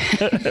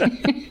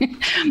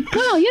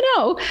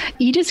 Well,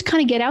 you just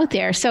kind of get out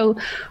there. So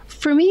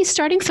for me,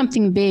 starting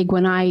something big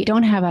when I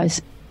don't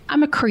have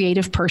I'm a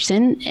creative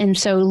person. And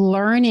so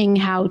learning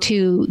how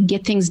to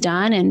get things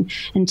done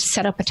and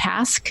set up a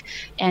task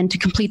and to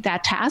complete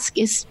that task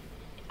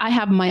I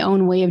have my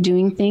own way of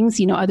doing things.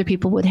 Other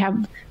people would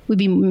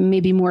be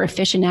maybe more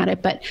efficient at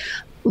it, but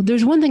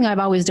there's one thing I've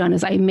always done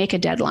is I make a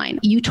deadline.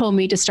 You told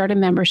me to start a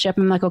membership.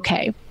 I'm like,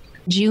 okay,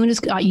 June is,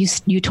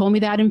 you told me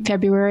that in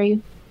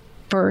February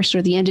 1st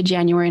or the end of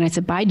January. And I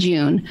said, by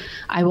June,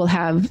 I will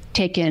have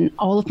taken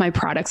all of my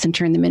products and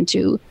turned them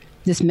into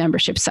this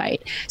membership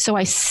site. So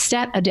I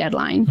set a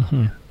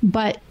deadline.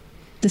 But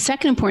the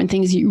second important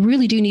thing is you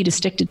really do need to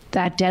stick to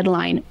that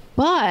deadline,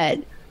 but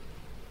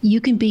you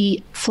can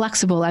be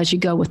flexible as you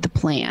go with the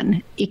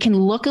plan. It can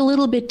look a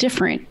little bit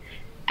different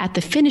at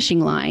the finishing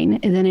line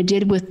than it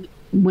did with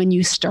when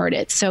you start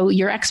it. So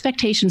your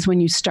expectations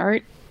when you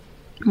start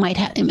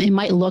it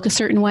might look a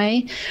certain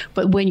way,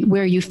 but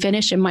where you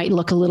finish, it might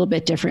look a little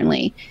bit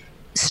differently.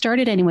 Start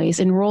it anyways,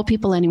 enroll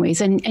people anyways.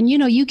 And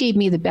you gave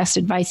me the best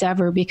advice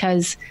ever,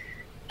 because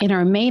in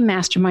our May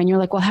mastermind, you're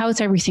like, well, how's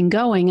everything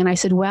going? And I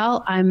said,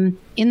 well, I'm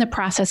in the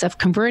process of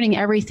converting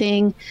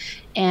everything.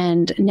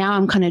 And now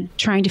I'm kind of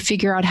trying to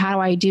figure out how do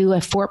I do a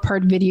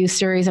 4-part video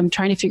series. I'm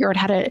trying to figure out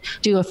how to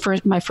do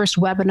my first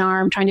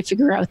webinar. I'm trying to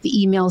figure out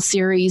the email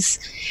series.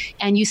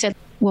 And you said,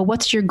 well,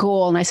 what's your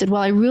goal? And I said,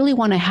 well, I really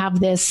want to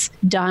have this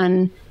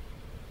done,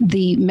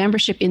 the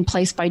membership in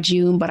place by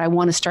June, but I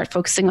want to start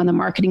focusing on the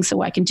marketing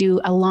so I can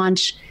do a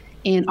launch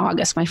in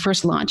August, my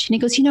first launch. And he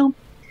goes,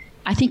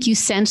 I think you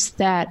sensed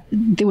that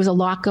there was a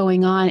lot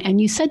going on.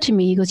 And you said to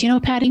me, he goes,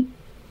 Patty,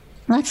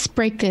 let's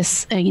break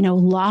this,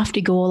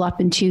 lofty goal up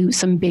into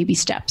some baby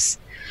steps.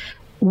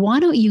 Why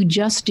don't you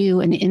just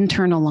do an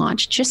internal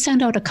launch? Just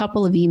send out a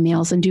couple of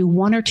emails and do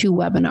 1 or 2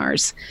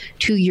 webinars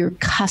to your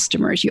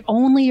customers,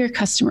 only your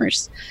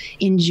customers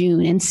in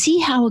June, and see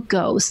how it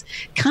goes.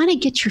 Kind of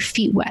get your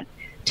feet wet.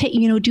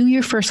 Do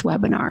your first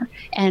webinar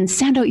and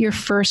send out your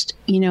first,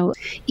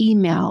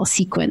 email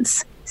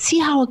sequence. See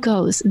how it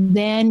goes.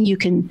 Then you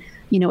can,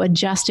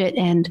 adjust it.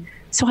 And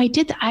so I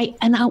did.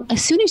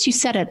 As soon as you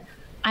said it,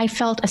 I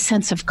felt a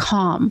sense of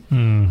calm.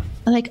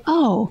 Like,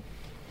 oh,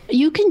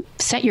 you can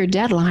set your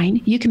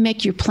deadline, you can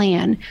make your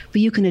plan,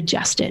 but you can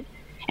adjust it.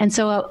 And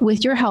so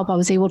with your help, I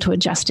was able to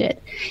adjust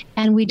it.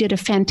 And we did a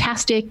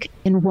fantastic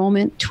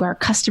enrollment to our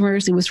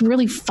customers. It was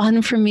really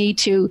fun for me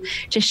to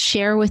just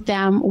share with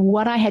them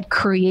what I had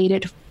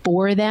created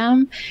for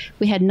them.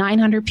 We had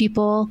 900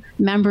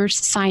 members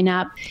sign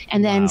up.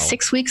 And then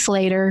 6 weeks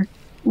later,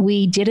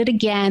 we did it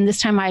again. This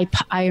time I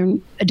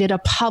did a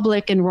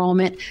public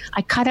enrollment.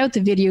 I cut out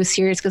the video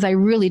series because I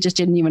really just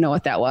didn't even know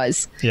what that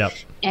was. Yep.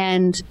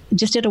 And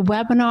just did a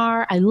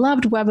webinar. I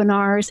loved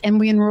webinars, and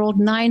we enrolled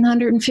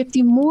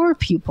 950 more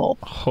people.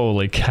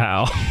 Holy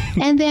cow.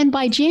 And then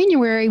by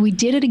January, we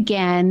did it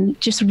again,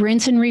 just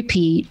rinse and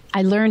repeat.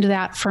 I learned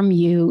that from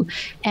you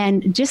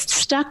and just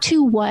stuck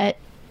to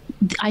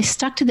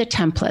the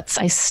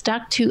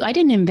templates. I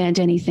didn't invent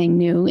anything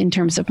new in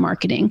terms of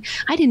marketing.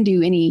 I didn't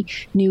do any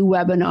new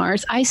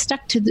webinars. I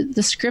stuck to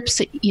the scripts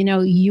that,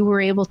 you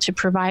were able to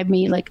provide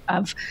me,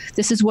 of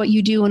this is what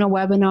you do in a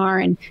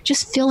webinar, and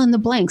just fill in the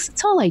blanks.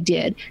 That's all I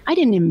did. I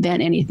didn't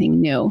invent anything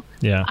new.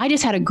 Yeah. I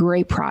just had a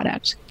great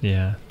product.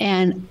 Yeah.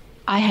 And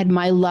I had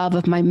my love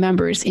of my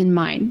members in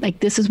mind.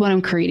 This is what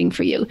I'm creating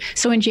for you.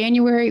 So in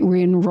January,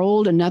 we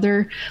enrolled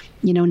another,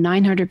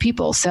 900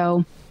 people.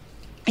 So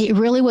it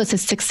really was a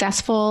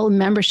successful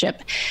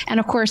membership. And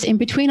of course, in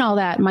between all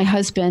that, my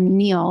husband,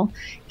 Neil,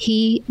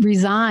 he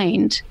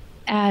resigned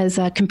as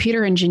a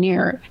computer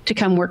engineer to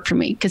come work for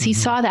me because he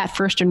saw that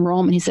first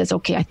enrollment. He says,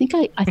 okay, I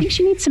think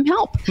she needs some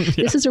help. Yeah.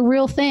 This is a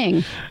real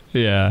thing.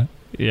 Yeah.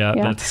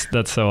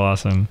 That's so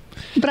awesome.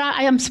 But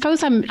I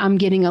suppose I'm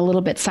getting a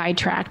little bit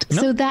sidetracked. Nope.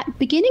 So that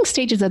beginning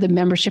stages of the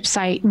membership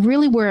site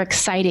really were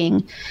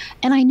exciting.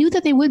 And I knew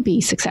that they would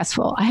be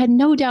successful. I had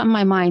no doubt in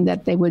my mind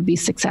that they would be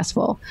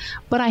successful.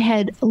 But I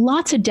had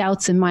lots of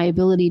doubts in my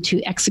ability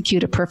to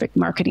execute a perfect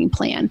marketing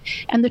plan.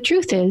 And the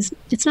truth is,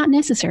 it's not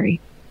necessary.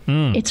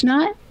 It's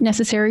not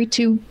necessary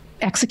to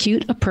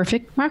execute a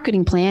perfect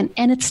marketing plan.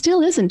 And it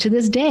still isn't to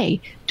this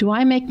day. Do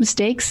I make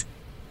mistakes?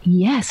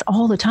 Yes,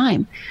 all the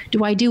time.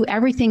 Do I do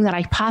everything that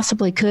I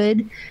possibly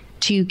could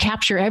to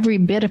capture every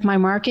bit of my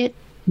market?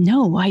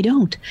 No, I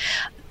don't.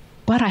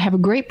 But I have a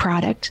great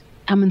product.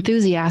 I'm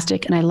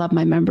enthusiastic and I love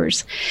my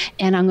members.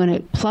 And I'm going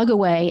to plug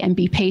away and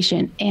be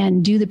patient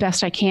and do the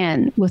best I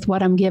can with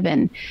what I'm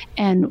given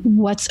and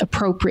what's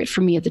appropriate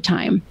for me at the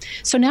time.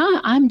 So now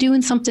I'm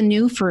doing something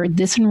new for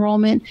this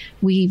enrollment.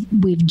 We've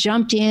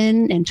jumped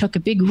in and took a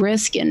big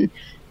risk in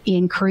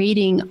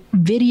creating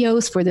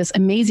videos for this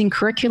amazing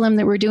curriculum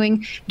that we're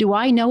doing. Do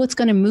I know it's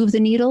going to move the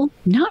needle?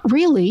 Not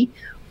really.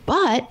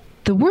 But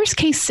the worst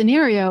case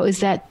scenario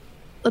is that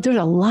there's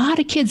a lot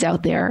of kids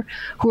out there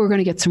who are going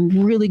to get some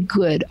really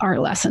good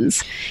art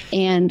lessons,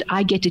 and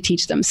I get to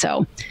teach them.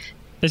 So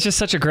it's just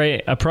such a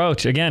great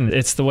approach. Again,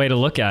 it's the way to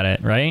look at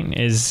it, right?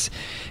 Is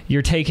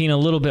you're taking a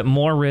little bit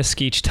more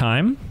risk each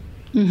time.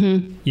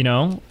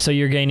 Mm-hmm. So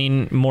you're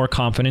gaining more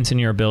confidence in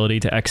your ability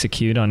to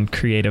execute on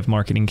creative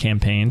marketing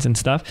campaigns and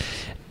stuff,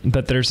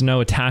 but there's no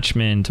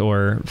attachment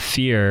or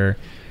fear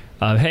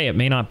of, hey, it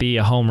may not be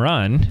a home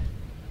run,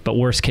 but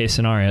worst case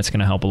scenario, it's going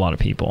to help a lot of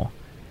people.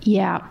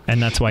 Yeah.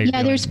 And that's why you're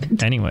doing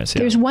it anyways.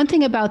 Yeah. There's one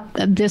thing about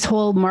this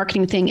whole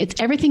marketing thing.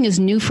 Everything is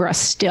new for us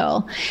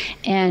still.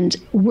 And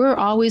we're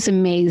always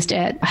amazed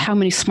at how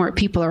many smart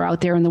people are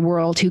out there in the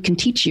world who can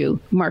teach you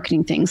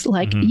marketing things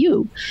like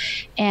you.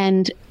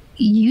 And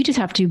you just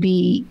have to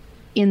be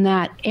in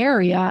that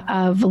area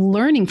of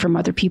learning from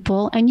other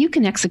people, and you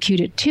can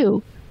execute it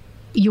too.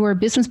 Your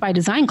Business by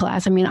Design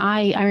class, I mean,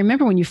 I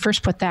remember when you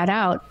first put that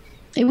out,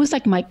 it was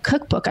like my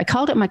cookbook. I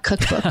called it my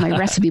cookbook, my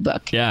recipe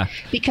book. Yeah.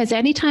 Because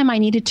anytime I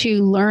needed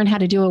to learn how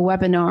to do a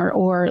webinar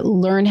or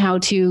learn how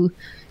to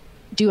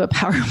do a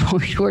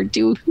PowerPoint or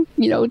do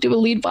a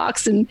lead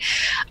box, and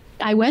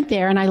I went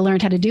there and I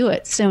learned how to do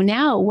it. So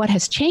now what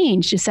has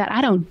changed is that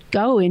I don't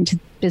go into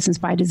Business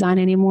by Design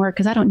anymore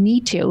because I don't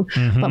need to,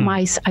 but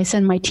I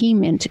send my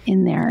team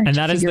in there. And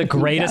that is the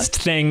greatest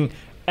thing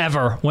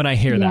ever when I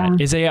hear that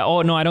is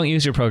oh no, I don't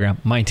use your program.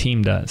 My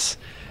team does.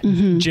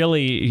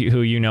 Jilly,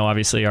 who you know,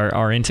 obviously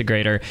our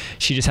integrator,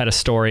 she just had a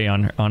story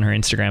on her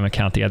Instagram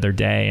account the other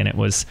day, and it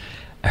was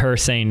her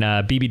saying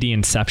BBD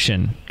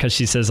Inception, because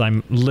she says,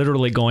 I'm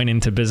literally going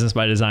into Business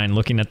by Design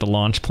looking at the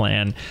launch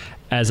plan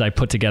as I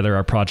put together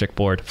our project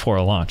board for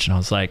a launch. And I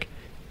was like,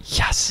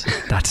 yes,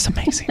 that's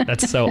amazing.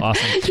 That's so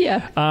awesome.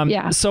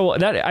 Yeah. So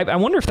that I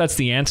wonder if that's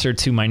the answer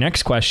to my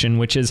next question,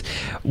 which is,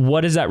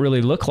 what does that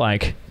really look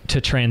like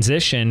to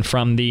transition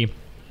from the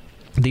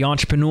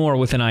entrepreneur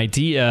with an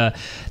idea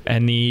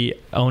and the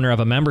owner of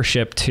a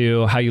membership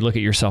to how you look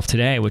at yourself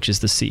today, which is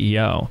the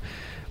CEO?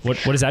 What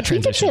is that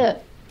transition?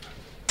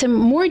 It's a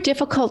more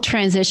difficult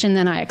transition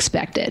than I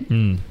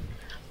expected.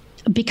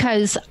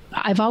 Because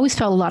I've always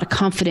felt a lot of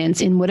confidence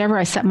in whatever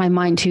I set my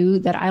mind to,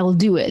 that I'll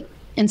do it.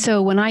 And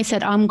so when I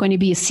said I'm going to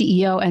be a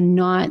CEO and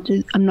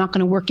I'm not going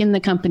to work in the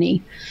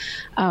company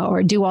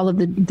or do all of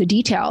the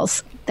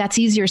details, that's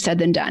easier said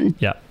than done.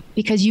 Yeah.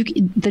 Because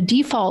the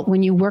default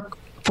when you work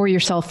for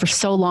yourself for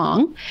so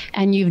long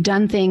and you've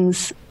done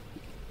things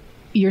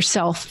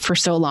yourself for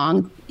so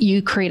long,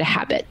 you create a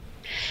habit.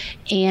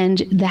 And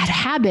that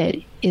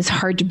habit is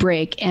hard to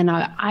break. And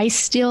I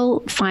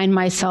still find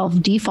myself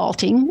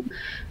defaulting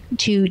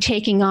to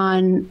taking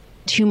on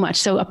too much.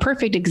 So a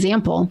perfect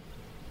example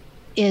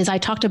is I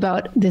talked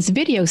about this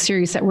video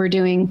series that we're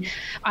doing.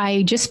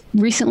 I just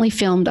recently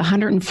filmed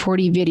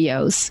 140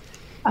 videos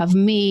of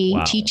me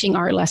teaching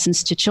art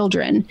lessons to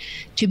children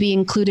to be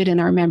included in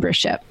our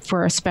membership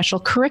for a special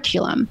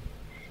curriculum.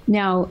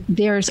 Now,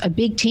 there's a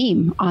big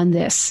team on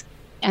this,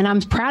 and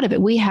I'm proud of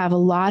it. We have a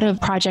lot of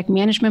project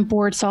management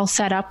boards all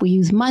set up. We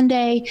use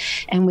Monday,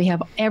 and we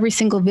have every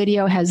single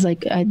video has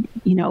like a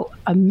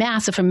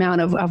massive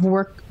amount of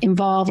work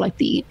involved, like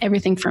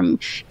everything from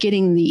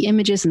getting the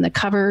images and the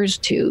covers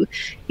to,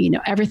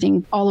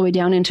 everything all the way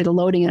down into the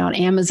loading it on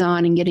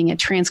Amazon and getting it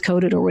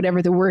transcoded or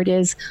whatever the word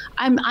is.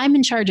 I'm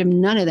in charge of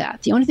none of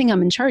that. The only thing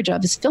I'm in charge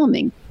of is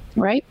filming,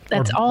 right?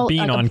 That's all.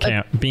 Being on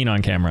camera. Being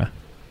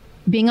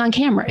on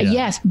camera. Yeah.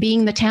 Yes.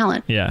 Being the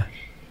talent. Yeah.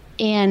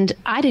 And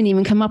I didn't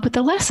even come up with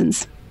the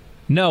lessons.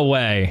 No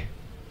way.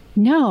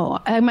 No,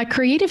 my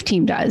creative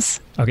team does.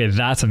 Okay,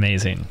 that's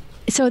amazing.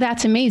 So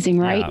that's amazing,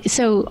 right? Yeah.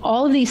 So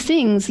all of these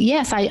things,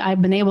 yes,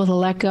 I've been able to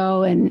let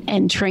go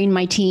and train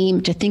my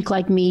team to think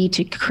like me,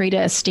 to create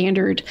a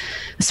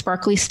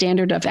sparkly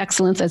standard of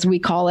excellence, as we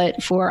call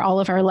it, for all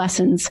of our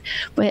lessons.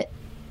 But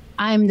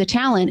I'm the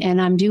talent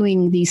and I'm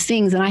doing these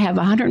things, and I have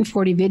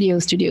 140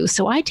 videos to do.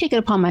 So I take it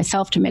upon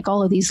myself to make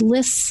all of these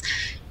lists,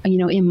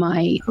 in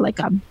my like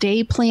a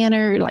day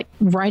planner, like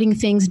writing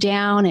things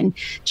down and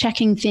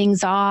checking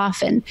things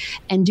off and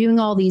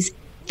doing all these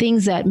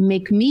things that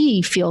make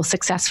me feel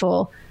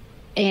successful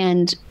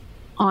and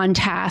on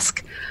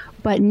task.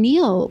 But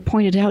Neil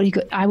pointed out,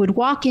 I would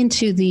walk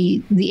into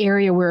the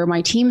area where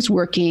my team's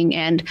working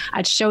and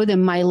I'd show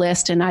them my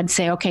list and I'd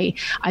say, okay,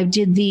 I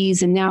did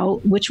these, and now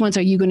which ones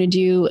are you going to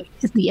do?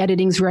 The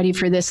editing's ready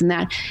for this and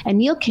that. And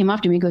Neil came up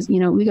to me and goes,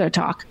 we got to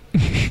talk.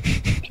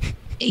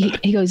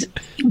 He goes,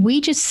 we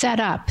just set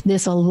up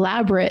this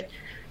elaborate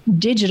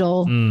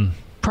digital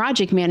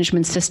project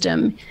management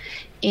system,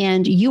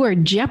 and you are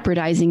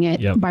jeopardizing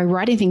it by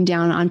writing things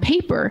down on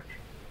paper.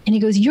 And he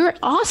goes, you're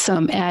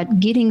awesome at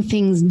getting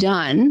things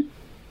done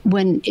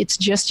when it's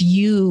just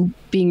you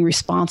being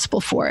responsible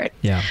for it.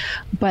 Yeah.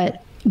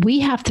 But we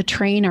have to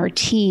train our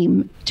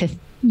team to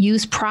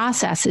use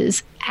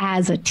processes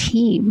as a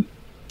team.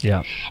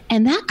 Yeah.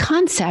 And that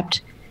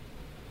concept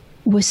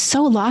was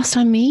so lost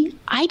on me.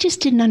 I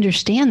just didn't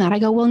understand that. I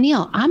go, well,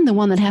 Neil, I'm the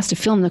one that has to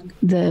film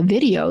the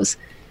videos.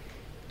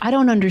 I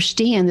don't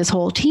understand this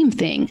whole team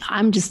thing.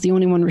 I'm just the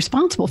only one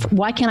responsible for.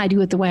 Why can't I do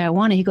it the way I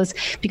want it? He goes,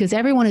 because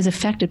everyone is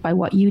affected by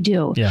what you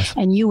do. Yes.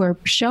 And you are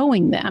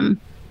showing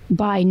them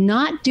by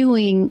not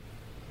doing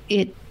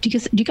it. Do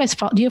you guys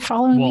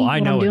follow me? Well, I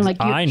know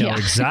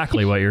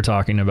exactly what you're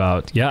talking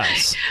about.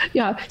 Yes.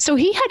 Yeah. So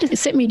he had to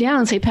sit me down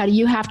and say, Patty,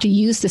 you have to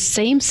use the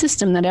same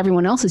system that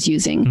everyone else is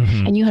using,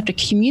 and you have to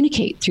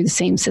communicate through the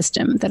same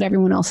system that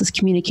everyone else is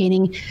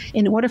communicating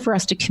in order for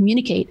us to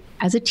communicate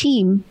as a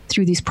team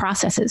through these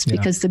processes.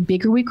 Because the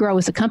bigger we grow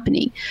as a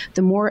company,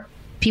 the more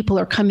people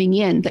are coming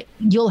in that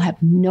you'll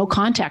have no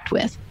contact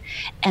with.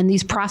 And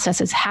these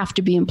processes have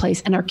to be in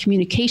place, and our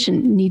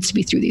communication needs to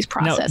be through these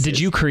processes. Now, did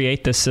you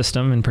create this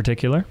system in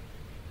particular?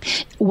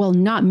 Well,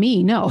 not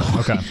me, no.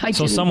 Okay.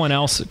 So someone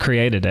else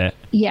created it.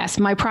 Yes,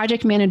 my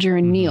project manager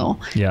and Neil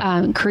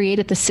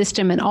created the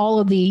system and all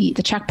of the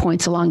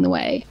checkpoints along the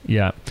way.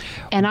 Yeah.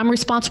 And I'm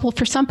responsible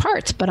for some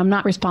parts, but I'm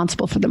not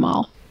responsible for them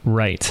all.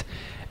 Right.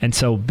 And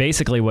so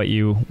basically what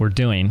you were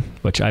doing,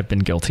 which I've been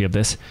guilty of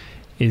this,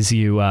 is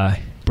you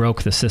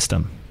broke the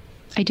system.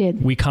 I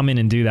did. We come in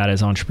and do that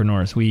as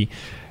entrepreneurs. We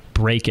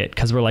break it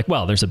because we're like,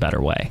 well, there's a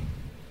better way.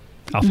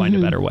 I'll find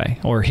a better way.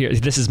 Or here,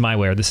 this is my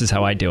way, or this is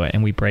how I do it.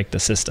 And we break the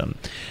system.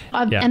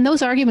 And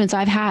those arguments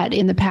I've had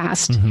in the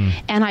past,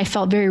 and I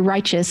felt very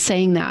righteous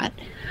saying that.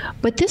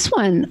 But this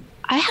one,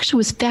 I actually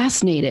was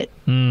fascinated.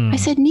 I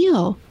said,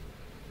 Neil,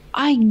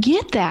 I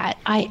get that.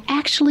 I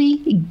actually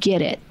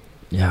get it.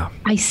 Yeah.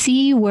 I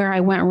see where I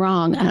went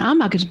wrong, and I'm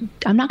not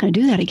going to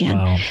do that again.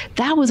 Wow.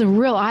 That was a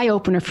real eye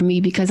opener for me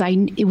because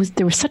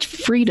there was such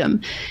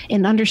freedom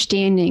in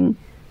understanding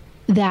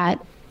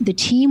that the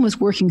team was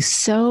working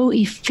so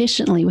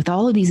efficiently with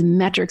all of these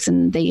metrics,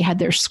 and they had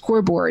their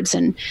scoreboards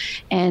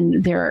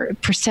and their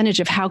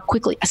percentage of how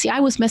quickly. See, I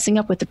was messing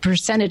up with the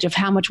percentage of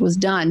how much was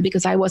done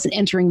because I wasn't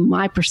entering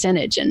my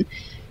percentage,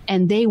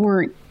 and they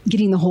weren't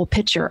getting the whole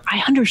picture.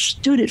 I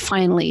understood it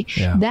finally.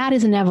 Yeah. That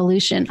is an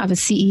evolution of a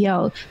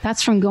CEO.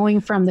 That's from going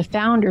from the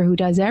founder who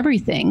does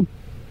everything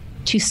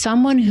to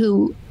someone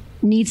who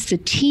needs the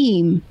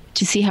team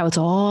to see how it's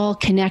all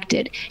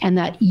connected and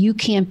that you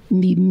can't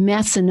be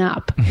messing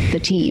up the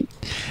team.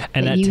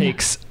 And that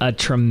takes a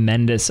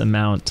tremendous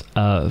amount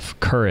of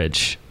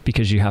courage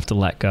because you have to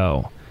let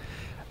go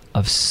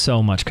of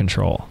so much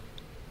control,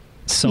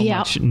 so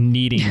much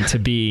needing to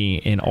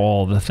be in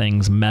all the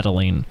things,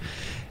 meddling.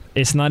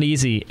 It's not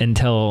easy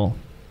until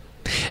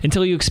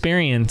you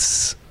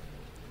experience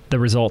the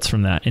results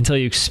from that, until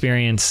you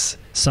experience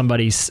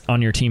somebody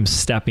on your team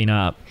stepping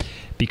up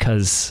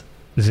because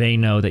they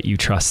know that you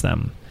trust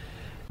them.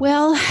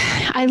 Well,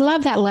 I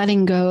love that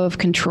letting go of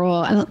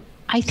control.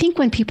 I think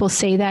when people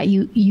say that,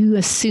 you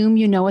assume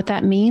you know what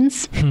that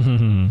means.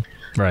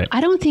 Right.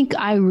 I don't think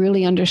I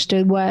really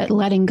understood what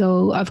letting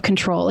go of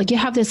control. Like you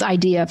have this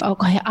idea of,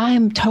 okay,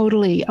 I'm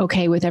totally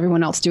okay with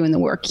everyone else doing the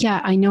work. Yeah,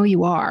 I know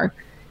you are.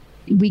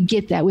 We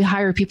get that. We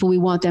hire people. We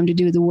want them to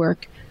do the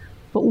work.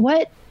 But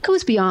what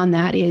goes beyond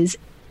that is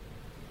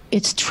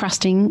it's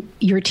trusting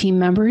your team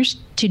members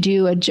to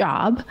do a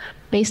job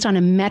based on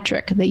a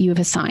metric that you've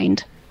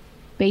assigned,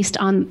 based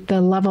on the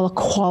level of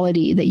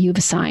quality that you've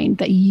assigned,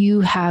 that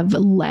you have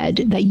led,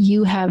 that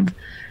you have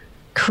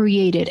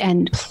created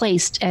and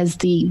placed as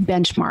the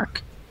benchmark.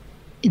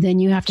 Then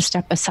you have to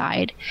step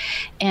aside.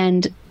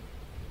 And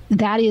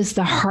that is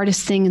the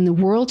hardest thing in the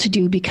world to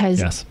do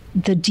because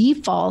the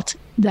default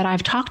that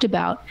I've talked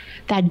about,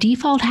 that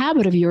default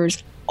habit of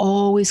yours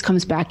always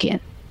comes back in.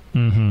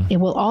 It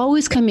will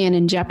always come in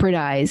and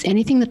jeopardize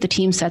anything that the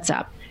team sets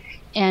up.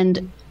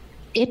 And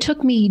it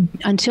took me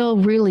until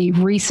really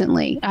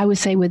recently, I would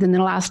say within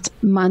the last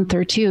month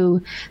or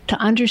two, to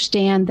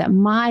understand that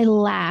my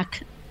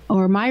lack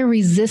or my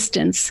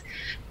resistance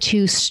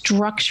to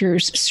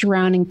structures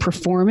surrounding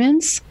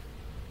performance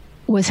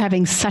was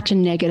having such a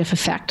negative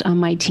effect on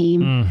my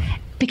team.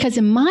 Because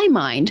in my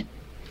mind,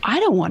 I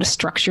don't want a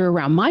structure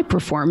around my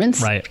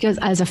performance because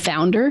as a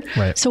founder.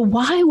 So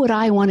why would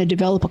I want to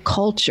develop a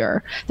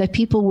culture that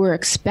people were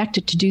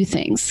expected to do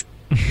things?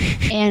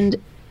 And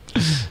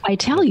I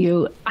tell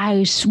you,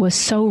 I was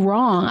so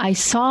wrong. I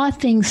saw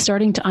things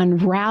starting to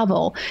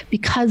unravel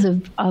because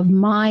of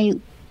my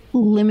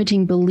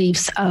limiting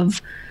beliefs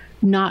of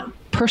not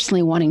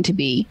personally wanting to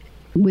be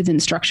within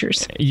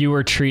structures. You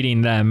were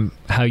treating them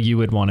how you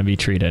would want to be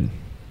treated.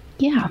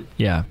 Yeah.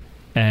 Yeah.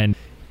 And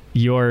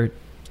your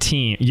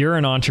team, you're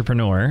an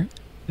entrepreneur,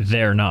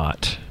 they're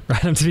not,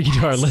 right? I'm speaking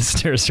to our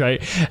listeners,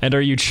 right? And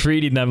are you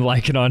treating them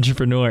like an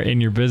entrepreneur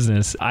in your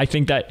business? I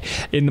think that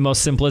in the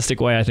most simplistic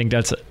way, I think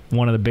that's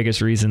one of the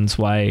biggest reasons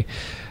why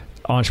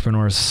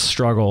entrepreneurs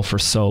struggle for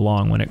so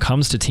long when it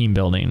comes to team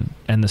building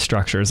and the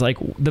structures. Like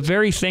the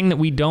very thing that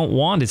we don't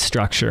want is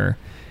structure.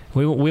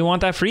 We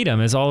want that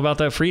freedom. It's all about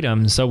that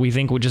freedom. So we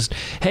think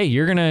hey,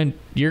 you're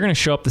gonna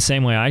show up the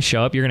same way I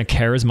show up. You're gonna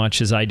care as much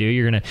as I do.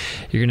 You're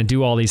gonna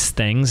do all these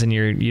things, and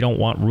you don't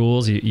want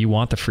rules. You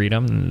want the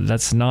freedom.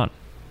 That's not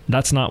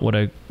what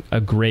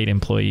a great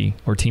employee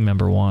or team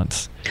member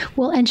wants.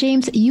 Well, and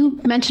James, you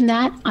mentioned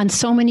that on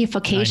so many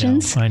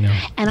occasions. I know.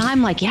 And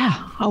I'm like,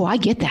 I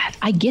get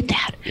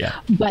that. Yeah.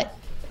 But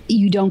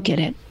you don't get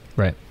it.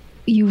 Right.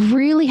 You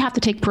really have to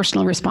take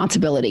personal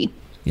responsibility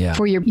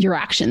for your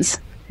actions.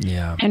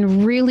 Yeah.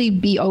 And really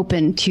be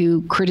open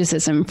to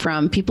criticism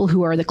from people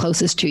who are the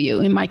closest to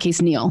you. In my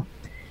case, Neil,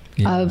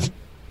 of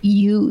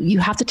you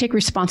have to take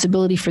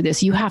responsibility for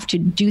this. You have to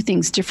do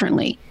things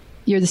differently.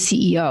 You're the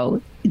CEO.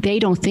 They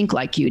don't think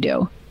like you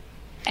do.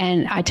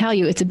 And I tell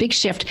you, it's a big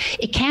shift.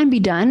 It can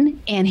be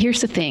done. And here's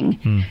the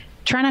thing.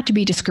 Try not to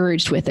be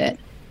discouraged with it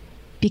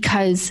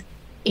because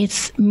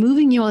it's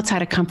moving you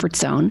outside a comfort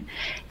zone.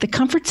 The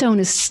comfort zone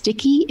is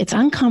sticky. It's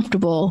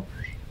uncomfortable.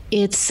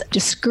 It's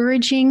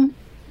discouraging,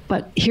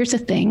 but here's the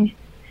thing.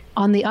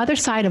 On the other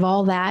side of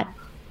all that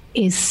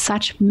is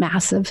such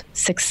massive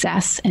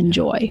success and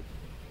joy.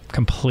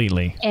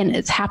 Completely. And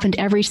it's happened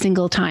every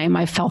single time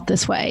I've felt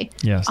this way.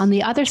 Yes. On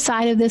the other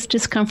side of this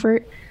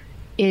discomfort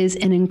is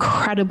an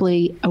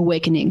incredibly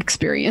awakening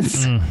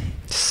experience.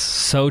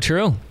 So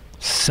true.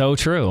 So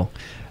true.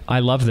 I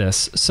love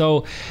this.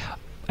 So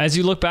as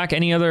you look back,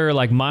 any other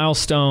like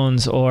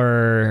milestones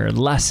or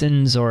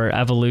lessons or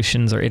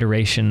evolutions or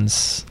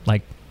iterations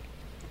like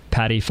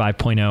Patty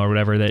 5.0 or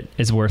whatever that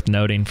is worth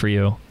noting for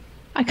you?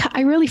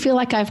 I really feel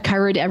like I've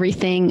covered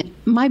everything.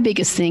 My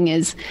biggest thing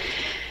is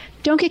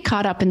don't get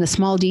caught up in the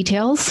small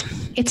details.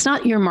 It's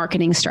not your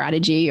marketing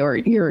strategy or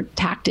your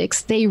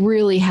tactics. They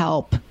really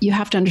help. You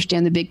have to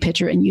understand the big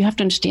picture and you have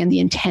to understand the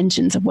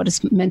intentions of what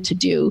it's meant to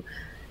do.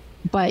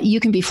 But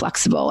you can be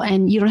flexible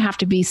and you don't have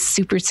to be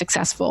super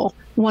successful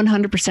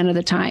 100% of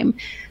the time.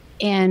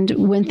 And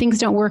when things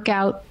don't work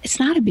out, it's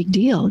not a big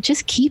deal.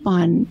 Just keep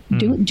on,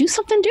 do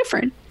something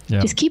different.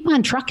 Yeah. Just keep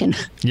on trucking.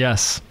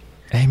 Yes.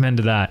 Amen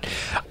to that.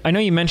 I know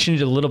you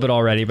mentioned it a little bit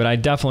already, but I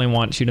definitely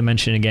want you to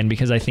mention it again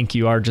because I think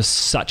you are just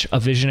such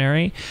a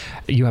visionary.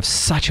 You have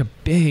such a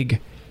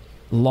big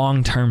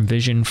long-term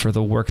vision for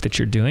the work that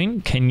you're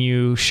doing. Can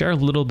you share a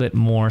little bit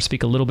more,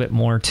 speak a little bit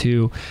more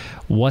to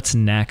what's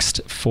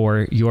next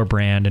for your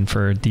brand and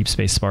for Deep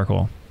Space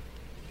Sparkle?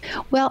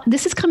 Well,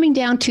 this is coming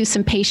down to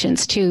some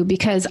patience too,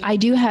 because I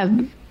do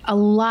have a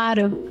lot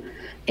of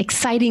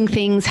exciting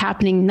things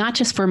happening, not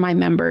just for my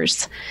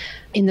members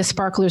in the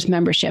Sparklers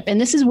membership. And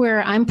this is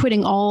where I'm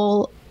putting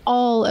all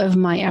of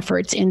my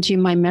efforts into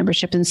my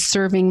membership and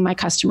serving my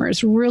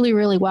customers really,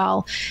 really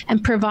well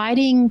and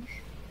providing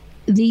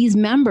these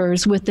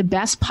members with the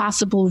best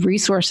possible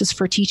resources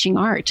for teaching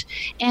art.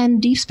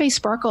 And Deep Space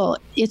Sparkle,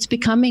 it's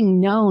becoming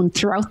known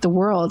throughout the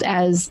world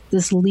as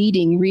this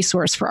leading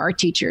resource for art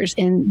teachers,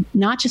 and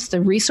not just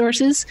the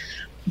resources,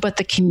 but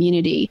the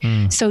community.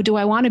 So do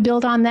I want to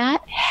build on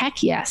that?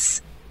 Heck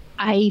yes.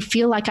 I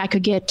feel like I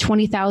could get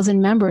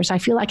 20,000 members. I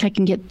feel like I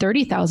can get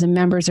 30,000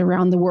 members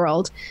around the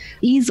world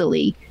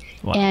easily.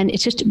 Wow. And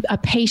it's just a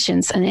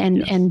patience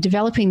and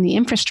developing the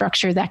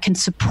infrastructure that can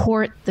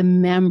support the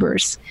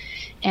members.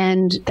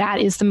 And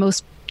that is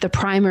the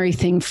primary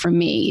thing for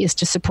me, is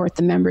to support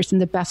the members in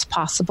the best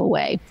possible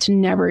way, to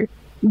never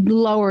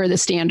lower the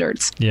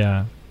standards.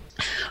 Yeah.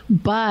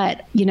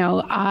 But,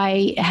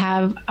 I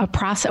have a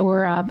process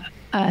or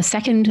a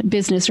second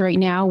business right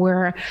now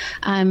where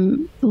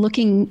I'm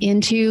looking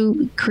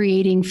into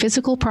creating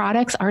physical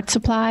products, art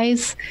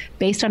supplies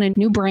based on a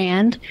new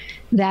brand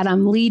that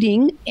I'm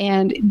leading.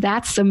 And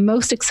that's the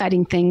most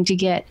exciting thing to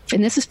get.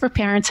 And this is for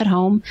parents at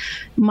home.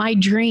 My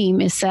dream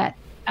is that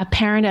a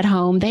parent at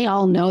home, they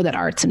all know that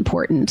art's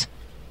important.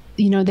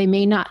 They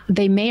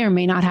may or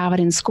may not have it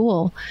in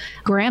school.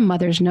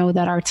 Grandmothers know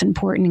that art's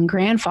important, and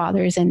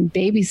grandfathers and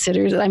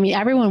babysitters. I mean,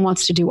 everyone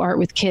wants to do art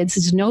with kids.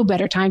 There's no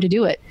better time to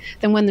do it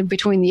than when they're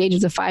between the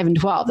ages of 5 and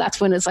 12.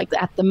 That's when it's like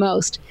at the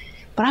most.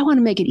 But I want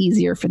to make it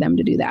easier for them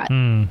to do that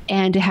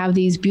and to have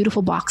these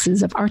beautiful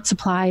boxes of art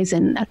supplies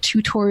and a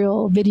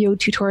video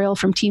tutorial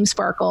from Team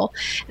Sparkle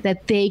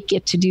that they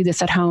get to do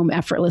this at home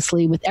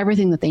effortlessly with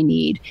everything that they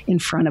need in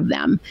front of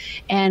them.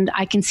 And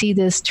I can see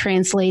this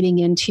translating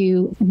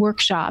into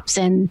workshops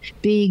and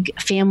big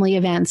family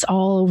events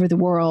all over the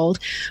world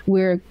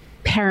where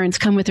parents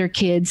come with their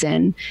kids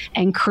and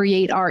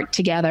create art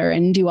together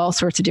and do all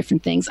sorts of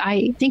different things.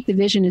 I think the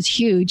vision is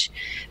huge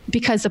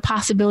because the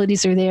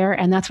possibilities are there.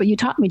 And that's what you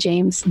taught me,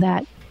 James,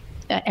 that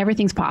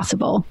everything's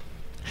possible.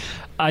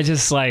 I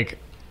just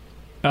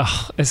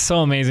it's so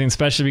amazing,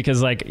 especially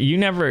because you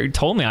never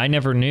told me, I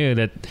never knew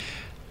that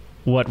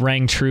what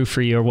rang true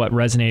for you or what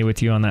resonated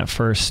with you on that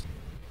first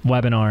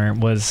webinar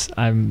was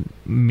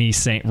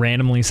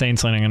randomly saying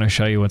something, I'm going to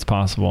show you what's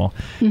possible.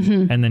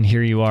 Mm-hmm. And then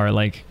here you are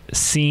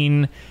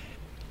seeing,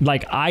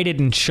 I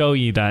didn't show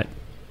you that.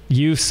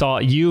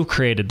 You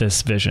created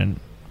this vision.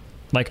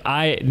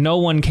 No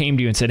one came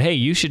to you and said, hey,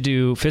 you should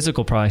do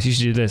physical products. You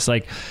should do this.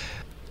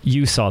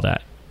 You saw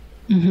that.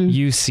 Mm-hmm.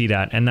 You see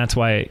that. And that's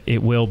why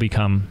it will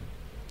become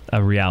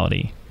a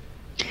reality.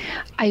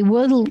 I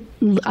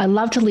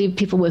love to leave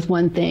people with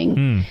one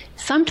thing.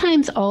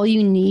 Sometimes all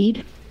you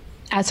need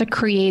as a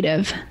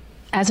creative,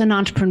 as an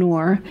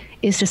entrepreneur,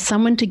 is just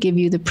someone to give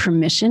you the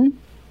permission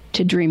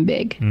to dream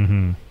big.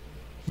 Mm-hmm.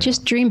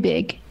 Just dream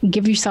big.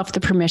 Give yourself the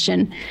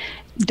permission.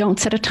 Don't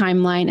set a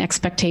timeline,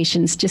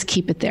 expectations. Just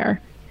keep it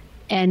there.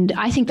 And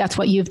I think that's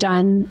what you've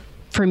done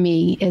for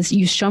me, is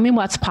you show me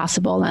what's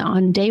possible.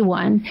 On day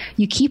one,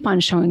 you keep on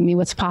showing me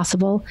what's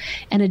possible.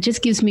 And it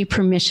just gives me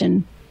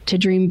permission to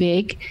dream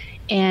big.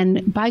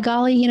 And by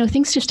golly,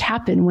 things just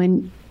happen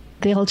when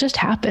they'll just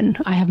happen.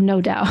 I have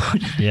no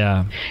doubt.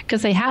 Yeah.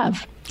 Because they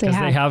have. They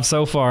have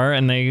so far,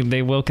 and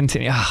they will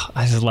continue. Oh,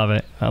 I just love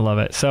it. I love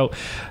it. So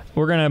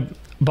we're going to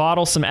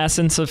bottle some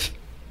essence of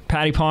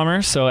Patty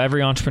Palmer so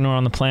every entrepreneur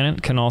on the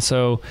planet can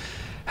also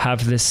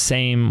have this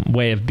same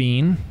way of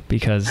being,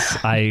 because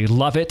I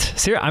love it.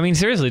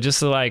 Seriously,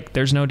 just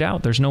there's no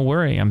doubt, there's no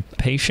worry. I'm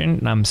patient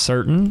and I'm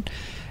certain,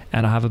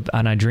 and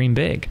I dream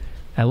big.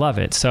 I love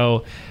it.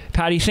 So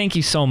Patty, thank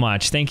you so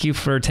much. Thank you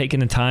for taking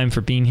the time,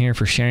 for being here,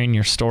 for sharing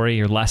your story,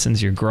 your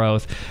lessons, your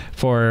growth,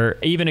 for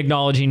even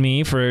acknowledging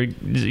me for,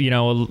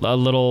 a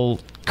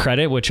little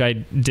credit, which I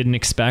didn't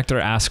expect or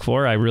ask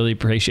for. I really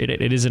appreciate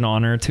it. It is an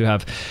honor to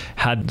have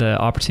had the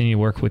opportunity to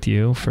work with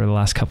you for the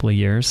last couple of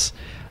years.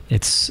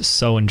 It's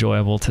so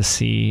enjoyable to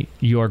see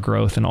your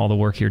growth and all the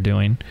work you're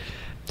doing.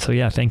 So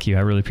yeah, thank you.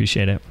 I really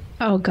appreciate it.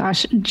 Oh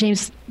gosh,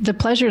 James, the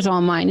pleasure is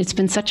all mine. It's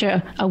been such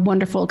a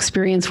wonderful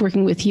experience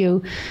working with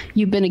you.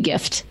 You've been a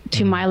gift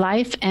to my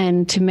life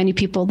and to many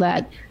people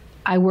that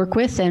I work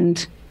with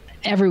and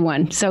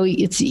everyone. So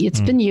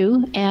it's been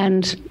you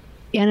and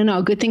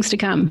no, good things to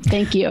come.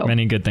 Thank you.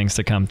 Many good things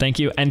to come. Thank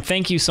you. And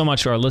thank you so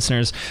much to our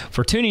listeners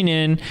for tuning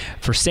in,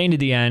 for staying to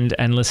the end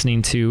and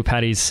listening to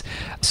Patty's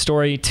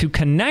story. To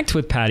connect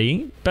with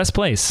Patty, best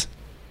place?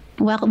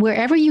 Well,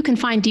 wherever you can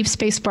find Deep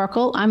Space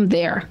Sparkle, I'm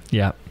there.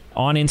 Yeah.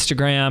 On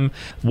Instagram,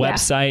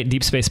 website,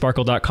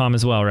 deepspacesparkle.com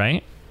as well,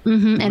 right?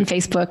 Mm-hmm. And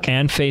Facebook.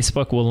 And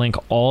Facebook. We'll link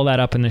all that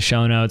up in the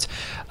show notes.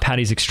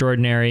 Patty's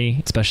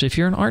extraordinary, especially if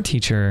you're an art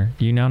teacher.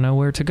 You now know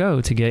where to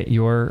go to get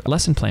your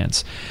lesson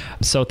plans.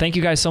 So thank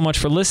you guys so much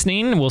for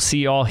listening. We'll see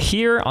you all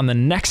here on the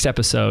next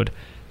episode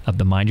of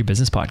the Mind Your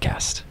Business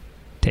podcast.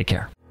 Take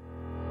care.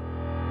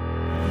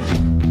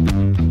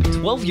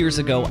 12 years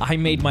ago, I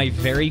made my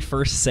very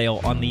first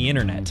sale on the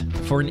internet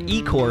for an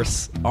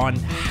e-course on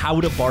how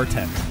to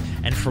bartend.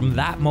 And from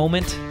that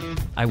moment,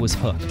 I was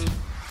hooked.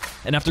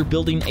 And after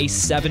building a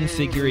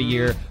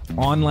 7-figure-a-year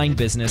online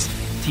business,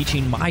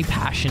 teaching my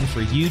passion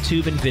for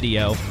YouTube and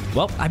video,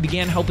 well, I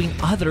began helping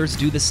others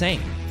do the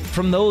same.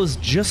 From those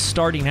just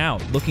starting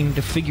out, looking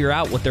to figure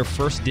out what their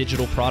first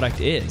digital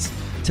product is,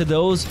 to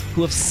those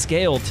who have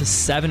scaled to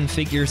 7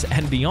 figures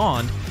and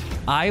beyond,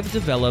 I've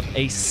developed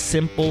a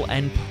simple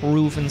and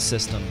proven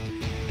system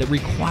that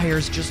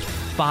requires just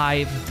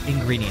 5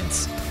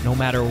 ingredients, no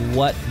matter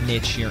what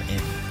niche you're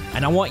in.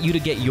 And I want you to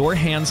get your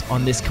hands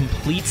on this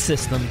complete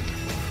system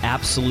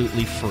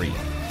absolutely free.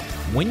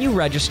 When you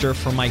register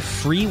for my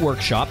free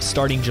workshop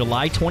starting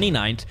July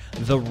 29th,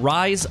 The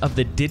Rise of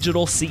the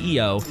Digital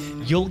CEO,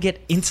 you'll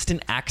get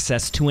instant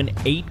access to an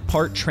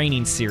 8-part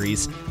training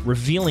series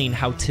revealing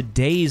how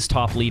today's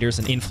top leaders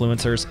and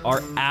influencers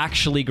are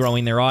actually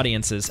growing their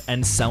audiences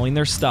and selling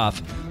their stuff,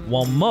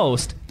 while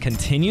most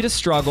continue to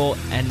struggle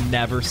and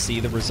never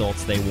see the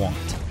results they want.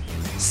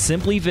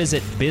 Simply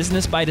visit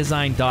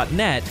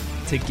businessbydesign.net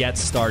to get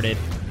started